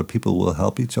know each other, people will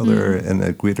help each other in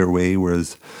a greater way,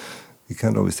 whereas you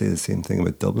can't always say the same thing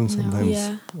about Dublin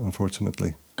sometimes,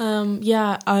 unfortunately.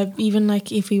 I've even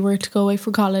like if we were to go away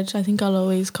for college, I think I'll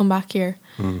always come back here.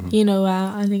 You know,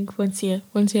 I think once you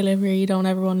live here, you don't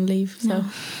ever want to leave. So,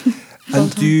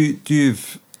 and do you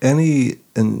have any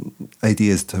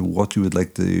ideas to what you would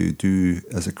like to do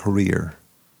as a career?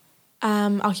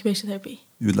 Occupational therapy.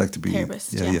 You would like to be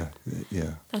therapist. Yeah.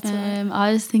 That's what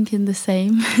I was thinking the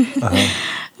same.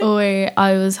 Or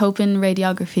I was hoping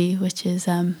radiography, which is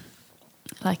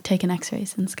like taking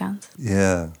X-rays and scans.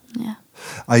 Yeah. Yeah.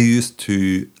 I used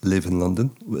to live in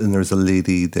London, and there's a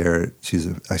lady there. She's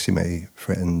actually my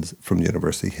friend from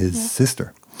university, his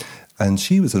sister, and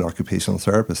she was an occupational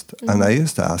therapist. And I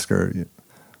used to ask her,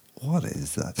 what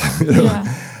is that? You know?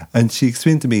 And she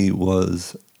explained to me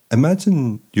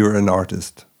imagine you're an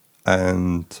artist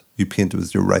and you paint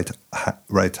with your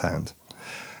right hand,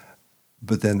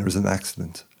 but then there was an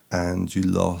accident and you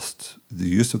lost the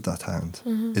use of that hand.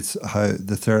 It's how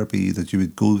the therapy that you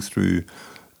would go through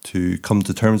to come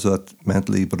to terms with that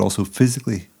mentally, but also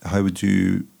physically. How would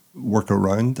you work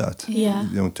around that? Yeah.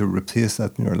 You know, to replace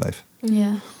that in your life.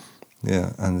 Yeah.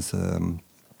 Yeah, and it's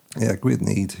great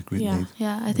need.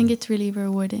 Yeah, I think it's really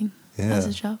rewarding as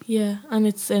a job. Yeah, and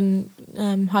it's in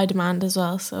high demand as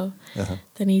well, so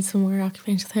they need some more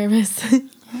occupational therapists.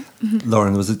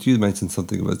 Lauren, was it you that mentioned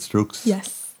something about strokes?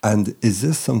 Yes. And is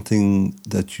this something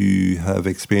that you have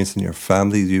experienced in your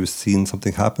family? You've seen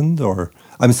something happen? Or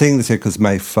I'm saying this here because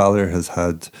my father has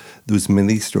had those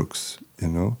mini strokes, you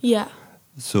know? Yeah.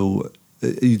 So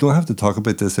you don't have to talk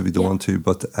about this if you don't want to,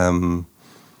 but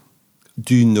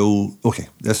do you know, okay,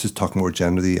 let's just talk more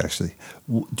generally actually.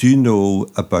 Do you know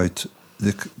about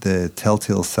the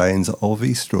telltale signs of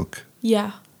a stroke?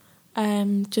 Yeah.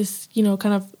 Just, you know,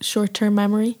 kind of short-term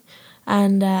memory.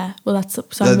 And, well, that's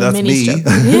That's mini me. stroke.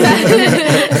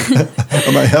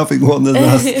 Am I having one in the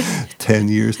last 10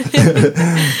 years?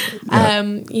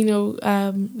 You know,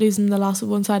 losing the loss of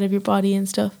one side of your body and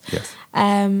stuff. Yes.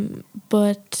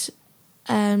 But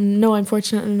no, I'm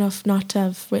fortunate enough not to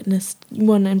have witnessed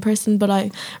one in person, but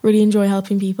I really enjoy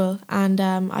helping people, and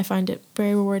I find it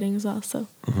very rewarding as well. So,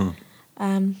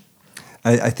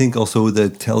 I think also the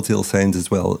telltale signs as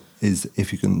well is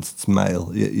if you can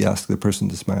smile. You ask the person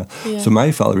to smile. Yeah. So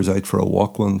my father was out for a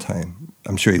walk one time.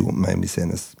 I'm sure he won't mind me saying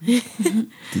this.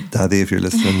 Daddy, if you're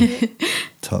listening,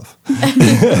 tough.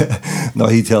 No,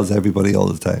 he tells everybody all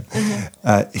the time.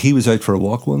 He was out for a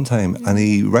walk one time, and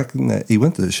he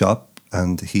went to the shop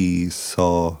and he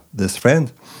saw this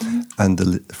friend. And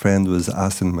the friend was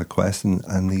asking him a question,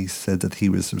 and he said that he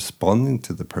was responding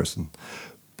to the person,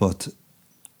 but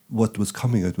what was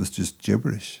coming out was just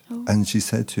gibberish. And she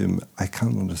said to him, I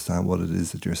can't understand what it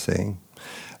is that you're saying.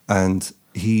 And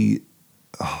he's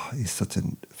such a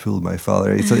fool, my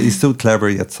father. He's so clever,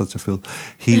 yet such a fool.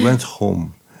 He went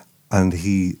home and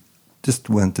he just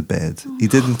went to bed. He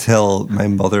didn't tell my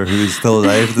mother, who was still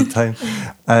alive at the time.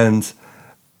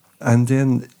 And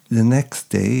then the next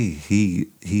day,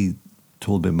 he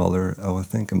told my mother, I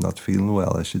think I'm not feeling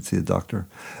well, I should see a doctor.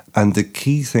 And the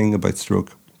key thing about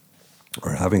stroke,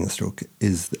 or having a stroke,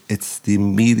 is it's the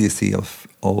immediacy of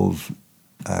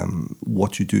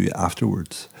what you do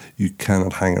afterwards. You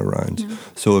cannot hang around. No.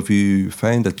 So if you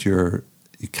find that you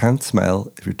can't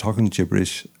smile, if you're talking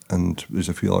gibberish, and there's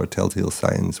a few other telltale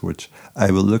signs, which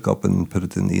I will look up and put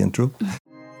it in the intro.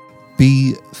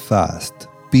 Be fast.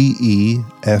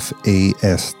 BEFAST.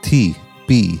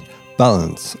 B.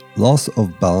 Balance. Loss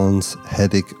of balance,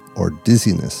 headache, or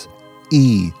dizziness.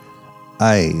 E.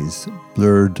 Eyes,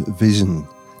 blurred vision.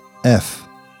 F.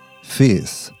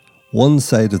 Face. One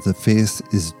side of the face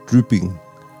is drooping.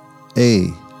 A.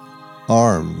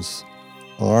 Arms.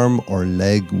 Arm or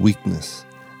leg weakness.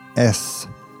 S.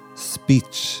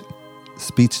 Speech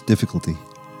difficulty.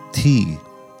 T.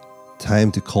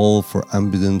 Time to call for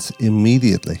ambulance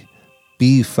immediately.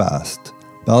 B. Fast.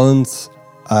 Balance.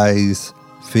 Eyes.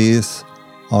 Face.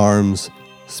 Arms.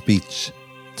 Speech.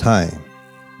 Time.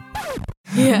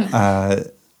 Yeah.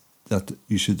 That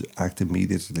you should act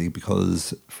immediately,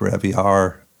 because for every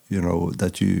hour,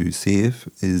 that you save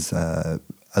is a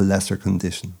lesser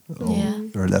condition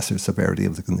or lesser severity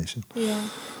of the condition. Yeah.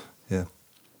 Yeah.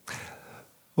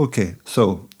 Okay,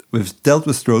 so we've dealt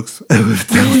with strokes, we've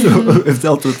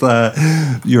dealt with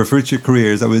your future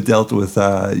careers, and we've dealt with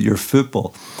your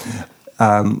football.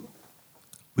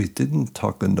 We didn't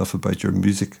talk enough about your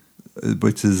music,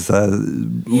 which is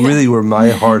really where my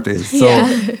heart is. So,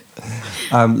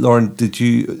 Lauren,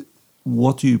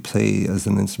 what do you play as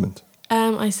an instrument?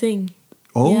 I sing.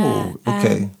 Oh, Yeah,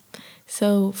 okay.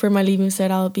 So for my leaving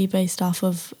cert, I'll be based off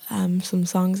of some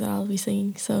songs that I'll be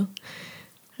singing. So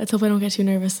let's hope I don't get too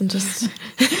nervous and just.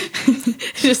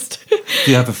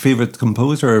 Do you have a favourite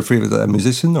composer or a favourite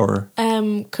musician or?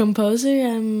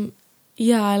 Composer.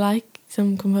 Yeah, I like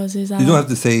some composers. You don't have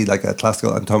to say like a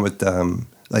classical. I'm talking about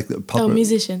like pop. Oh,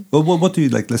 musician. Well, what do you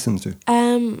like listen to?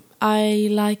 I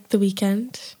like The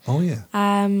Weeknd. Oh yeah.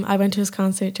 I went to his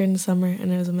concert during the summer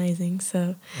and it was amazing.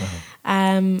 So,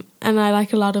 and I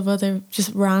like a lot of other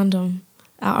just random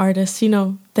artists.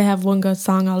 They have one good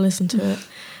song, I'll listen to it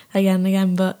again and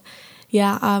again. But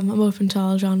yeah, I'm open to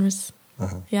all genres.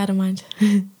 Yeah, I don't mind.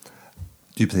 Do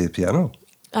you play the piano?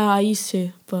 I used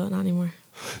to, but not anymore.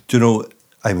 Do you know,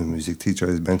 I'm a music teacher,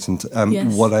 as mentioned.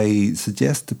 Yes. What I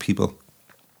suggest to people,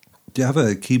 do you have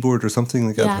a keyboard or something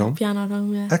like that at home? Yeah, piano at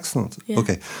home, yeah. Excellent. Yeah.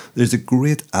 Okay. There's a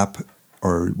great app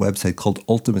or website called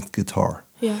Ultimate Guitar.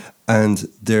 Yeah. And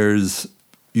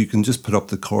you can just put up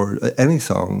the chord, any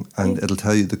song, and it'll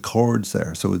tell you the chords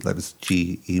there. So like it's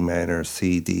G, E minor,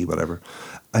 C, D, whatever.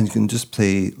 And you can just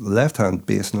play left hand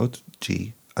bass note,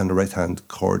 G, and the right hand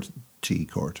chord, G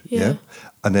chord. Yeah.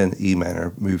 And then E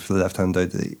minor, move the left hand down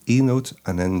to the E note,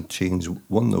 and then change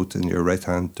one note in your right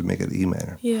hand to make it E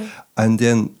minor. Yeah. And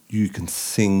then you can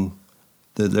sing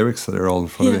the lyrics that are all in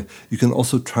front of you. You can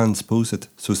also transpose it.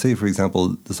 So say, for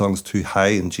example, the song's too high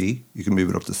in G, you can move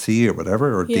it up to C or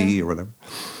whatever, or D or whatever.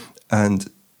 And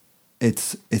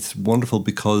it's wonderful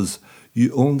because I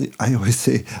always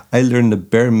say, I learned the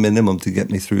bare minimum to get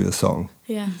me through a song.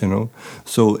 Yeah.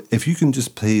 So if you can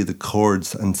just play the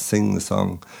chords and sing the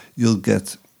song, you'll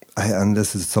get, and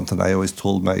this is something I always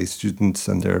told my students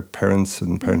and their parents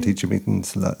and parent-teacher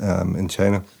meetings in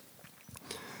China,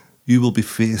 you will be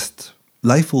faced,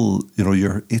 life will,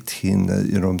 you're 18,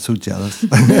 I'm so jealous.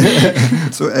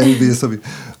 So envious of you.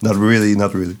 Not really.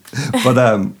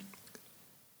 But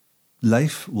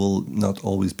life will not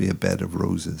always be a bed of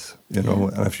roses,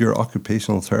 and if you're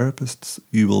occupational therapists,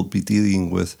 you will be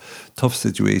dealing with tough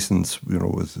situations,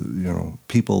 with,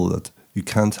 people that you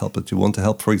can't help that you want to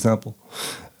help, for example.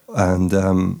 And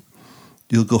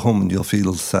you'll go home and you'll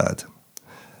feel sad.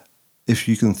 If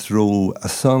you can throw a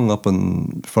song up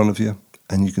in front of you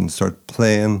and you can start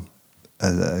playing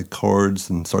chords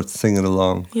and start singing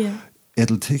along,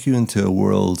 it'll take you into a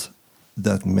world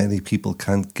that many people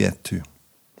can't get to.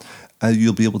 And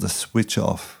you'll be able to switch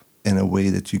off in a way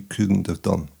that you couldn't have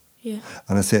done. Yeah.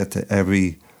 And I say it to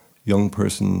every young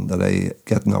person that I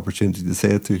get an opportunity to say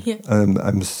it to. Yeah.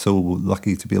 I'm so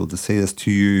lucky to be able to say this to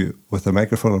you with a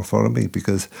microphone in front of me,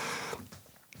 because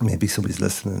maybe somebody's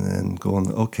listening and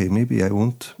going, okay, maybe I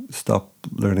won't stop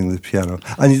learning the piano.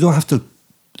 And you don't have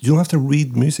to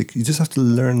read music. You just have to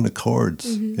learn the chords,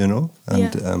 And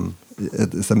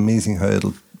it's amazing how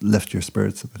it'll lift your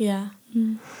spirits a bit. Yeah.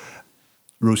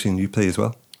 Roisín, you play as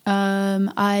well?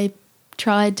 I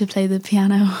tried to play the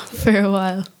piano for a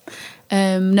while.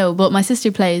 No, but my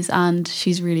sister plays and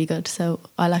she's really good, so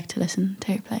I like to listen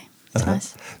to her play. It's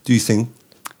nice. Do you sing?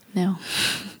 No.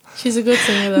 She's a good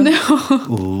singer, though. No.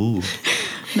 Oh.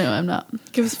 No, I'm not.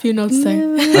 Give us a few notes there.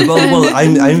 Well,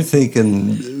 I'm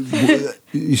thinking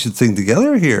you should sing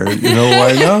together here.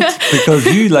 Why not? Because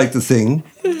you like to sing.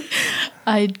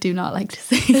 I do not like to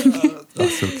sing.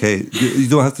 That's okay. You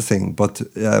don't have to sing, but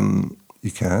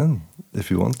you can if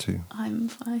you want to. I'm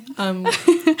fine.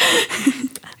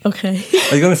 Okay.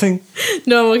 Are you going to sing?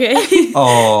 No, I'm okay.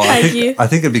 Oh, I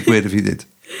think it'd be great if you did.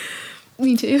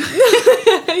 Me too.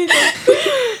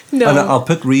 No. And I'll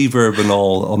put reverb and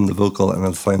all on the vocal, and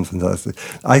it'll sound fantastic.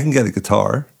 I can get a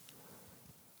guitar,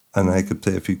 and I could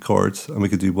play a few chords, and we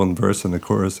could do one verse and a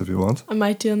chorus if you want. I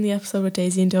might do on the episode with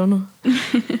Daisy and Donal.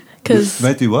 Because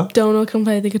Might do what? Donal can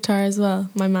play the guitar as well,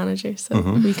 my manager. So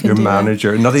we can Your do that.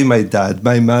 manager, not even my dad,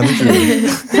 my manager.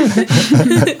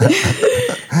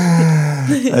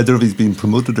 I don't know if he's been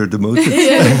promoted or demoted.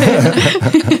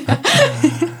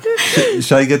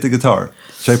 Shall I get the guitar?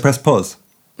 Shall I press pause?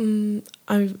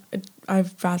 I'd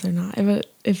rather not,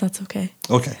 if that's okay.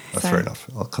 Okay, that's Sorry. fair enough.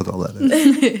 I'll cut all that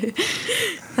in.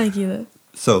 Thank you, though.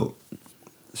 So,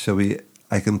 shall we?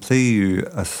 I can play you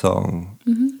a song.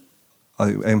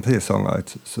 I can play a song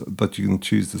out, but you can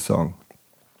choose the song.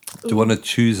 Do you want to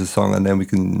choose a song and then we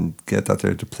can get that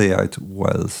there to play out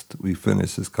whilst we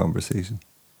finish this conversation?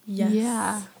 Yes.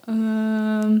 Yeah.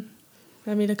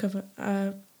 Let me look up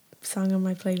a song on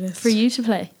my playlist. For you to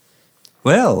play.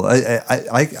 Well,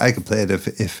 I can play it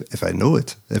if I know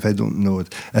it. If I don't know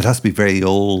it, it has to be very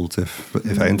old if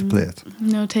I am to play it.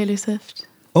 No Taylor Swift.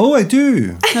 Oh, I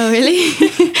do. Oh, really?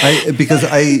 Because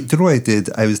do you know what I did?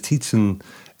 I was teaching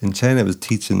in China. I was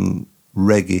teaching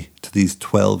reggae to these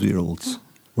 12-year-olds.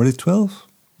 Were they 12?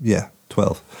 Yeah,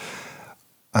 12.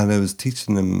 And I was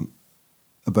teaching them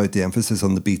about the emphasis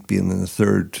on the beat being in a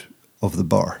third of the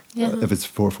bar. Yeah. If it's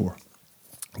 4/4.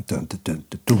 Dun, dun, dun,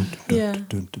 dun, dun, Yeah.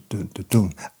 dun, dun, dun, dun,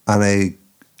 dun. And I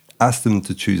asked them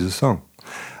to choose a song,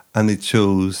 and they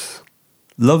chose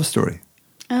 "Love Story."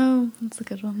 Oh, that's a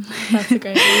good one. That's a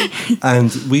great one.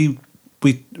 And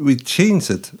we changed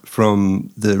it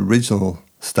from the original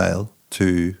style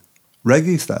to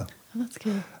reggae style. Oh, that's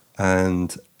cool.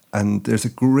 And there's a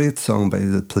great song by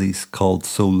the Police called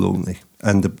 "So Lonely."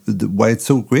 And the why it's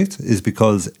so great is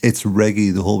because it's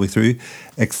reggae the whole way through,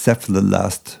 except for the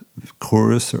last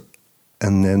chorus,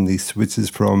 and then the switches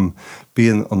from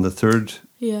being on the third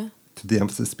Yeah. to the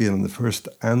emphasis being on the first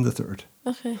and the third.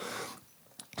 Okay.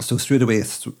 So straight away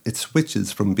it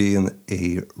switches from being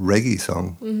a reggae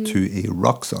song to a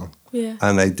rock song. Yeah.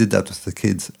 And I did that with the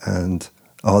kids, and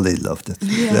they loved it.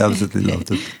 They absolutely loved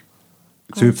it.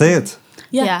 Should we play it?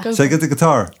 Yeah. Yeah. Go, Should I get the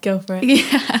guitar? go for it.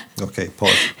 Yeah. Okay,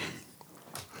 pause.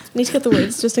 Need to get the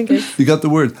words just in case. You got the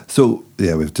word. So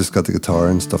yeah, we've just got the guitar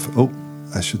and stuff. Oh,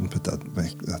 I shouldn't put that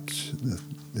back.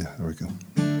 Yeah, there we go.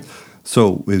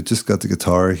 So we've just got the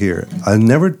guitar here. I've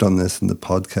never done this in the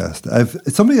podcast.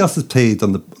 Somebody else has played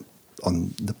on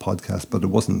the podcast, but it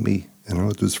wasn't me. You know,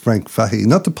 it was Frank Fahey,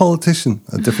 not the politician,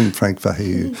 a different Frank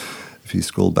Fahey. If you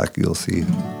scroll back, you'll see.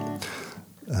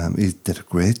 He did a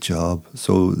great job.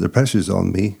 So the pressure's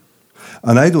on me.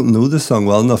 And I don't know this song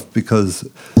well enough because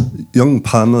young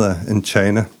Pamela in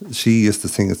China, she used to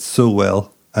sing it so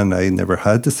well, and I never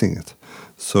had to sing it.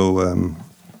 So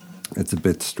it's a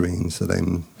bit strange that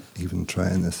I'm even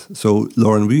trying this. So,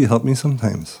 Lauren, will you help me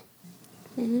sometimes?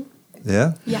 Mm-hmm.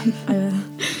 Yeah? Yeah.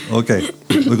 Okay,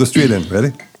 we'll go straight in.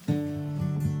 Ready?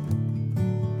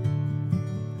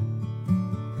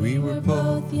 We were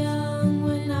both young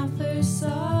when I first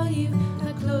saw you.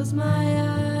 I closed my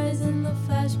eyes and the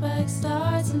flashback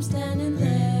starts. I'm standing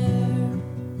there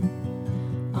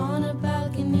on a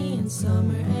balcony in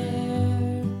summer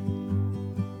air.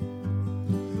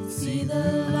 See the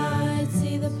lights,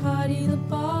 see the party, the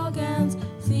ball gowns.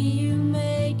 See you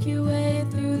make your way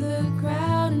through the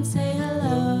crowd and say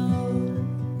hello.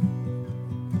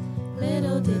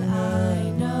 Little did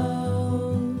I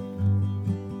know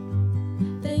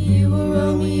that you were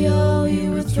Romeo,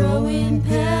 you were throwing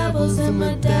pebbles, and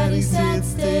my daddy said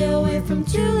stay away from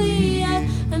Juliet.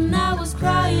 And I was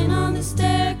crying on the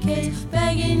staircase,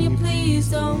 begging you please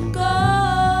don't go.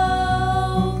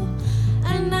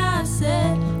 And I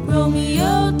said,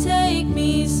 Romeo, take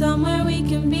me somewhere we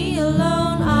can be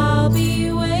alone. I'll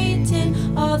be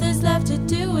waiting, all there's left to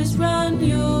do is run.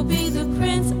 You'll be the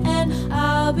prince and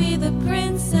I'll be the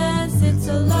princess. It's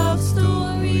a love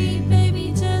story,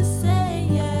 baby, just say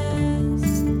yes.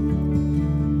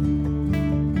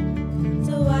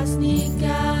 So I sneak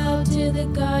out to the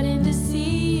garden to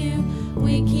see you.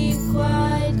 We keep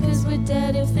quiet cause we're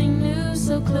dead if they knew.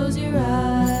 So close your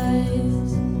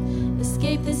eyes,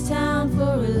 escape this town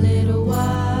for a little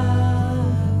while.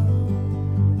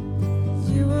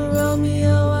 You were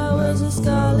Romeo, I was a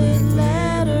scarlet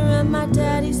letter, and my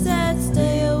daddy said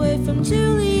stay away from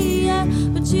Juliet.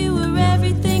 But you were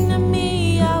everything to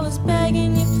me, I was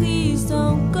begging you please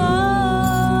don't go.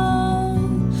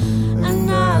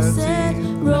 And I said,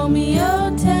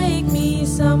 Romeo, take me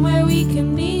somewhere we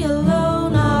can be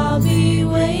alone. I'll be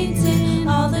waiting,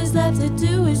 all there's left to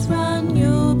do is run.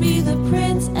 You'll be the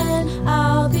prince and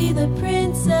I'll be the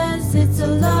princess. It's a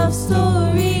love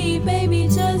story, baby,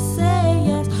 just say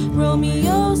yes.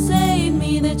 Romeo, save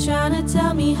me, they're trying to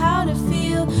tell me how to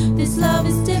feel. This love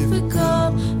is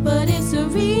difficult, but it's a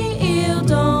real.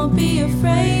 Don't be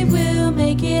afraid, we'll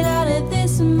make it out of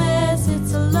this mess.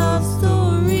 It's a love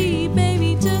story,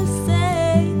 baby, just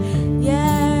say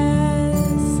yes.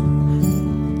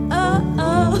 Oh,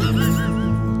 oh.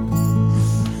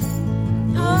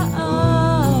 Oh,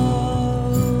 oh.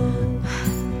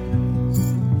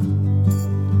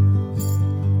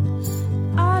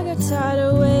 I got tired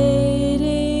of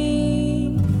waiting,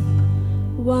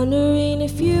 wondering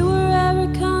if you were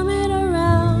ever coming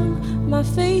around. My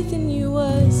faith in you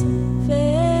was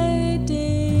fading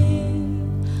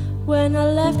when I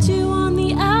left you on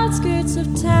the outskirts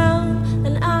of town.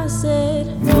 And I said,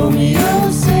 Romeo,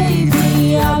 save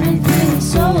me, I've been feeling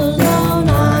so alone.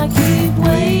 I keep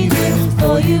waiting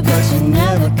for you, but you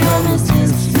never come. It's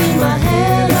just in my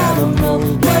head, I don't know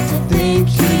what to think.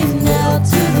 He knelt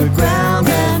to the ground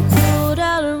and pulled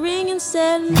out a ring and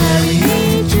said, marry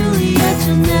me, Juliet,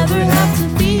 you'll never have to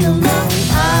be alone.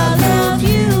 I love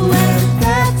you and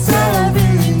that's all I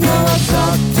really know. I'll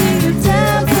talk to your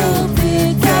devil,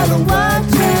 pick out a white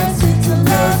dress. It's a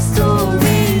love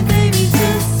story, baby,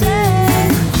 just say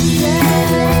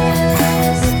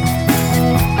yes.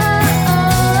 Oh, oh.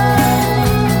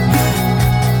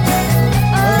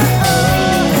 Oh, oh.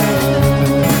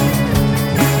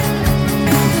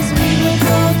 'Cause we were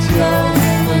both young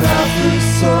when I first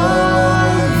saw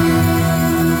you.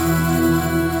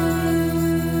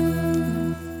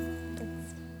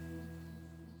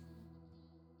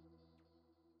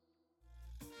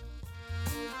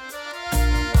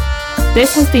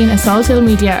 This has been a Salt Hill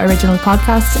Media original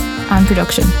podcast and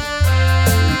production.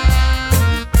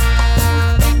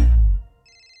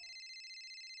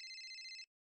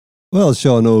 Well,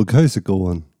 Sean Og, how's it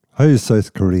going? How's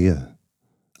South Korea?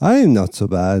 I'm not so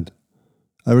bad.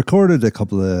 I recorded a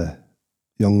couple of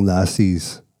young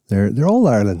lassies. They're all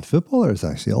Ireland footballers,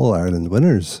 actually, all Ireland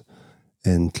winners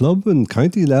in club and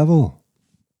county level.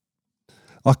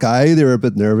 Okay, they were a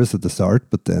bit nervous at the start,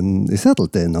 but then they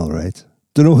settled in all right.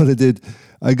 Do you know what I did?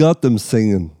 I got them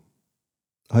singing.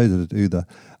 How did I do that?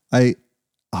 I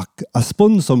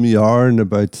spun some yarn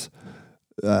about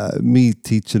me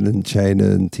teaching in China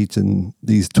and teaching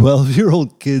these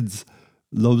 12-year-old kids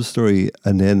love story,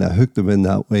 and then I hooked them in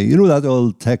that way. You know that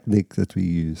old technique that we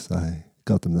use? I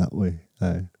got them that way.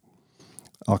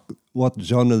 What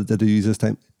genre did I use this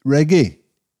time? Reggae.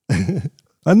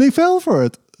 And they fell for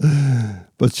it.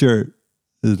 But sure,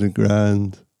 isn't it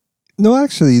grand? No,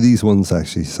 actually, these ones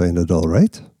actually sounded all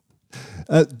right.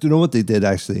 Do you know what they did,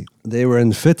 actually? They were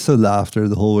in fits of laughter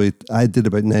the whole way. I did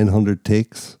about 900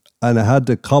 takes, and I had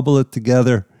to cobble it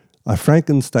together. A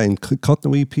Frankenstein, cutting a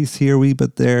wee piece here, a wee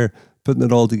bit there, putting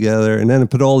it all together, and then I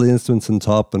put all the instruments on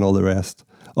top and all the rest.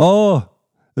 Oh,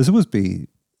 it was supposed to be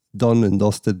done and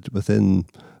dusted within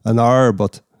an hour,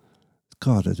 but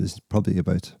God, it was probably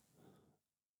about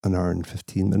an hour and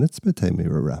 15 minutes by the time we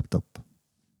were wrapped up.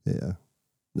 Yeah.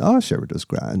 No, sure, it was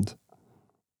grand.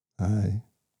 Aye.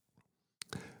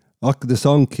 Oh, the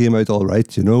song came out all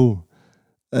right, you know,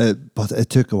 but it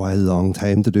took a long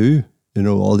time to do, you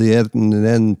know, all the editing and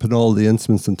then putting all the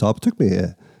instruments on top. It took me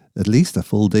at least a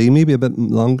full day, maybe a bit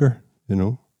longer, you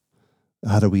know.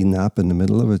 I had a wee nap in the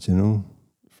middle of it, you know,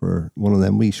 for one of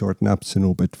them wee short naps, you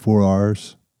know, about 4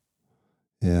 hours.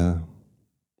 Yeah.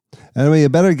 Anyway, you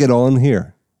better get on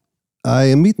here. I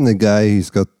am meeting a guy who's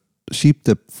got sheep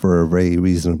dip for a very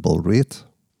reasonable rate.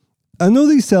 I know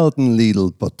they sell it in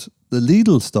Lidl, but the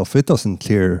Lidl stuff, it doesn't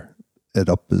clear it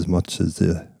up as much as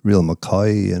the real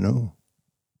McCoy, you know.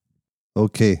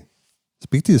 Okay,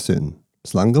 speak to you soon.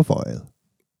 Slang of oil.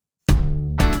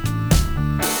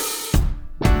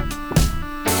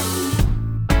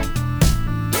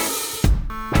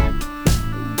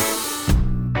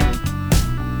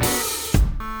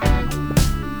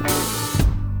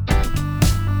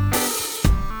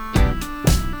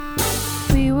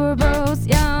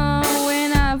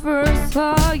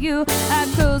 I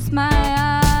closed my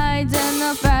eyes and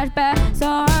the flashback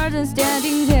started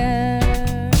standing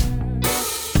there.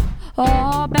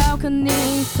 Oh,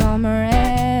 balcony, summer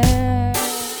air.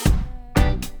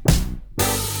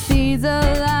 See the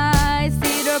lights,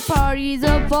 see the parties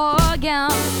of ball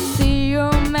gown. See you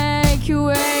make your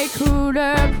way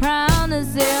cooler, proud to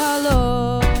say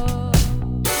hello.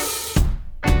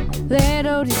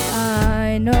 Little did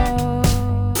I know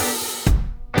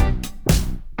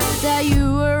that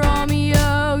you were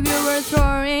Romeo, you were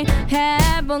throwing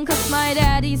heaven, 'cause my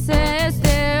daddy says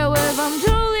stay away from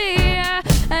Julia.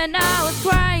 And I was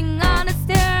crying on the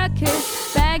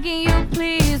staircase, begging you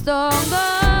please don't go.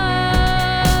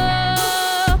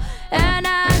 And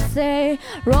I say,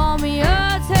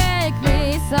 Romeo, take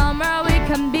me somewhere we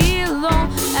can be alone.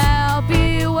 I'll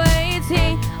be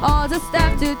waiting, all the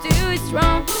stuff to do is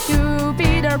wrong. You'll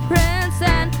be the the prince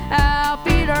and I'll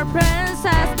be the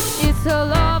princess. It's a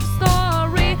love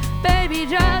story, baby,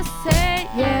 just say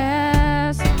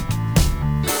yes.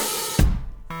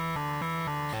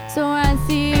 So I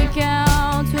sneak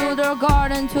out to the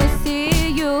garden to see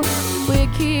you. We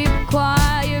keep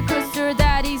quiet cause your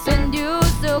daddy's and you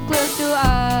so close to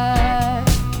us.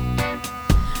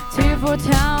 Till for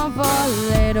town for a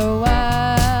little while.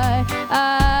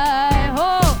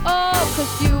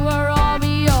 Cause you were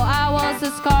Romeo, I was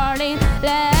a scarlet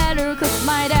letter. Cause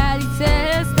my daddy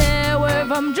says stay away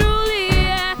from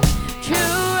Juliet.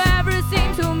 True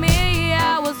everything to me,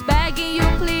 I was begging you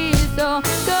please don't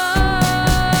go.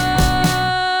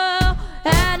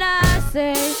 And I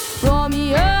say,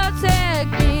 Romeo, take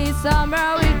me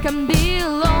somewhere we can be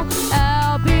alone.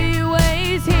 I'll be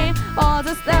waiting, all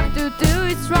that's left to do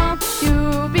is wrong.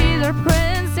 You be the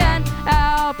prince and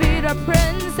I'll be the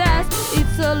princess.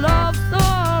 It's a love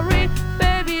story,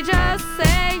 baby, just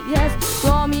say yes.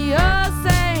 Romeo,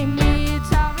 say me,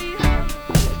 tell me how.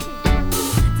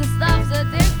 The stuff's so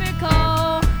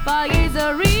difficult, but it's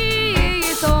a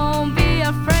real. Don't be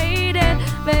afraid and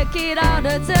make it out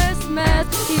of this mess.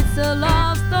 It's a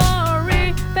love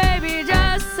story, baby,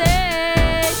 just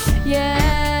say yes.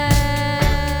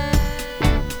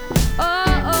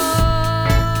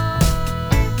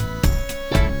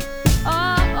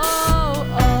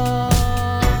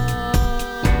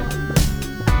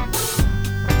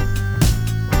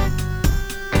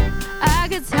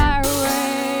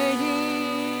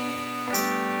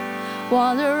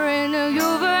 Wondering if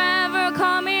you've ever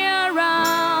come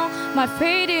around. My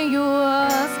faith in you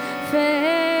was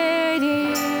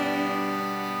fading.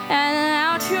 And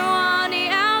out you on the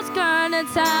outskirts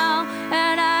of town.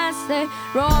 And I say,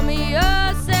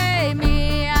 Romeo, save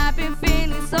me. I've been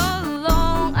feeling so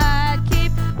long. I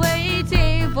keep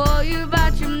waiting for you,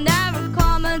 but you never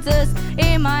come. And just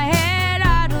in my head,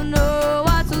 I don't know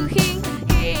what to think.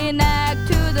 Neck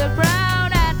to the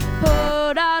ground and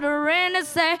put out a ring and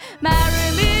say,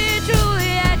 marry me,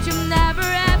 Juliet, you never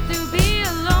have to be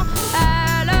alone.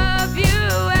 I love you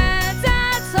and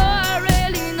that's all I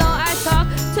really know. I talk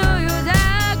to you,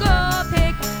 that go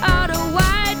pick out a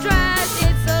white dress.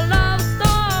 It's a love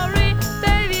story,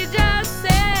 baby, just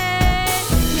say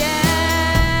yeah.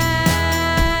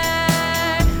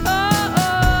 Oh,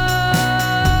 oh,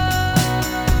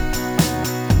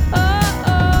 oh,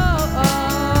 oh, oh.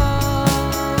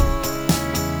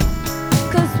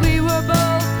 Cause we were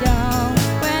both young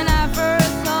when I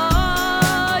first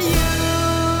saw you.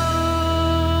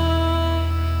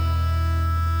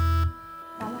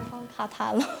 刚刚卡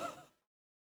痰了。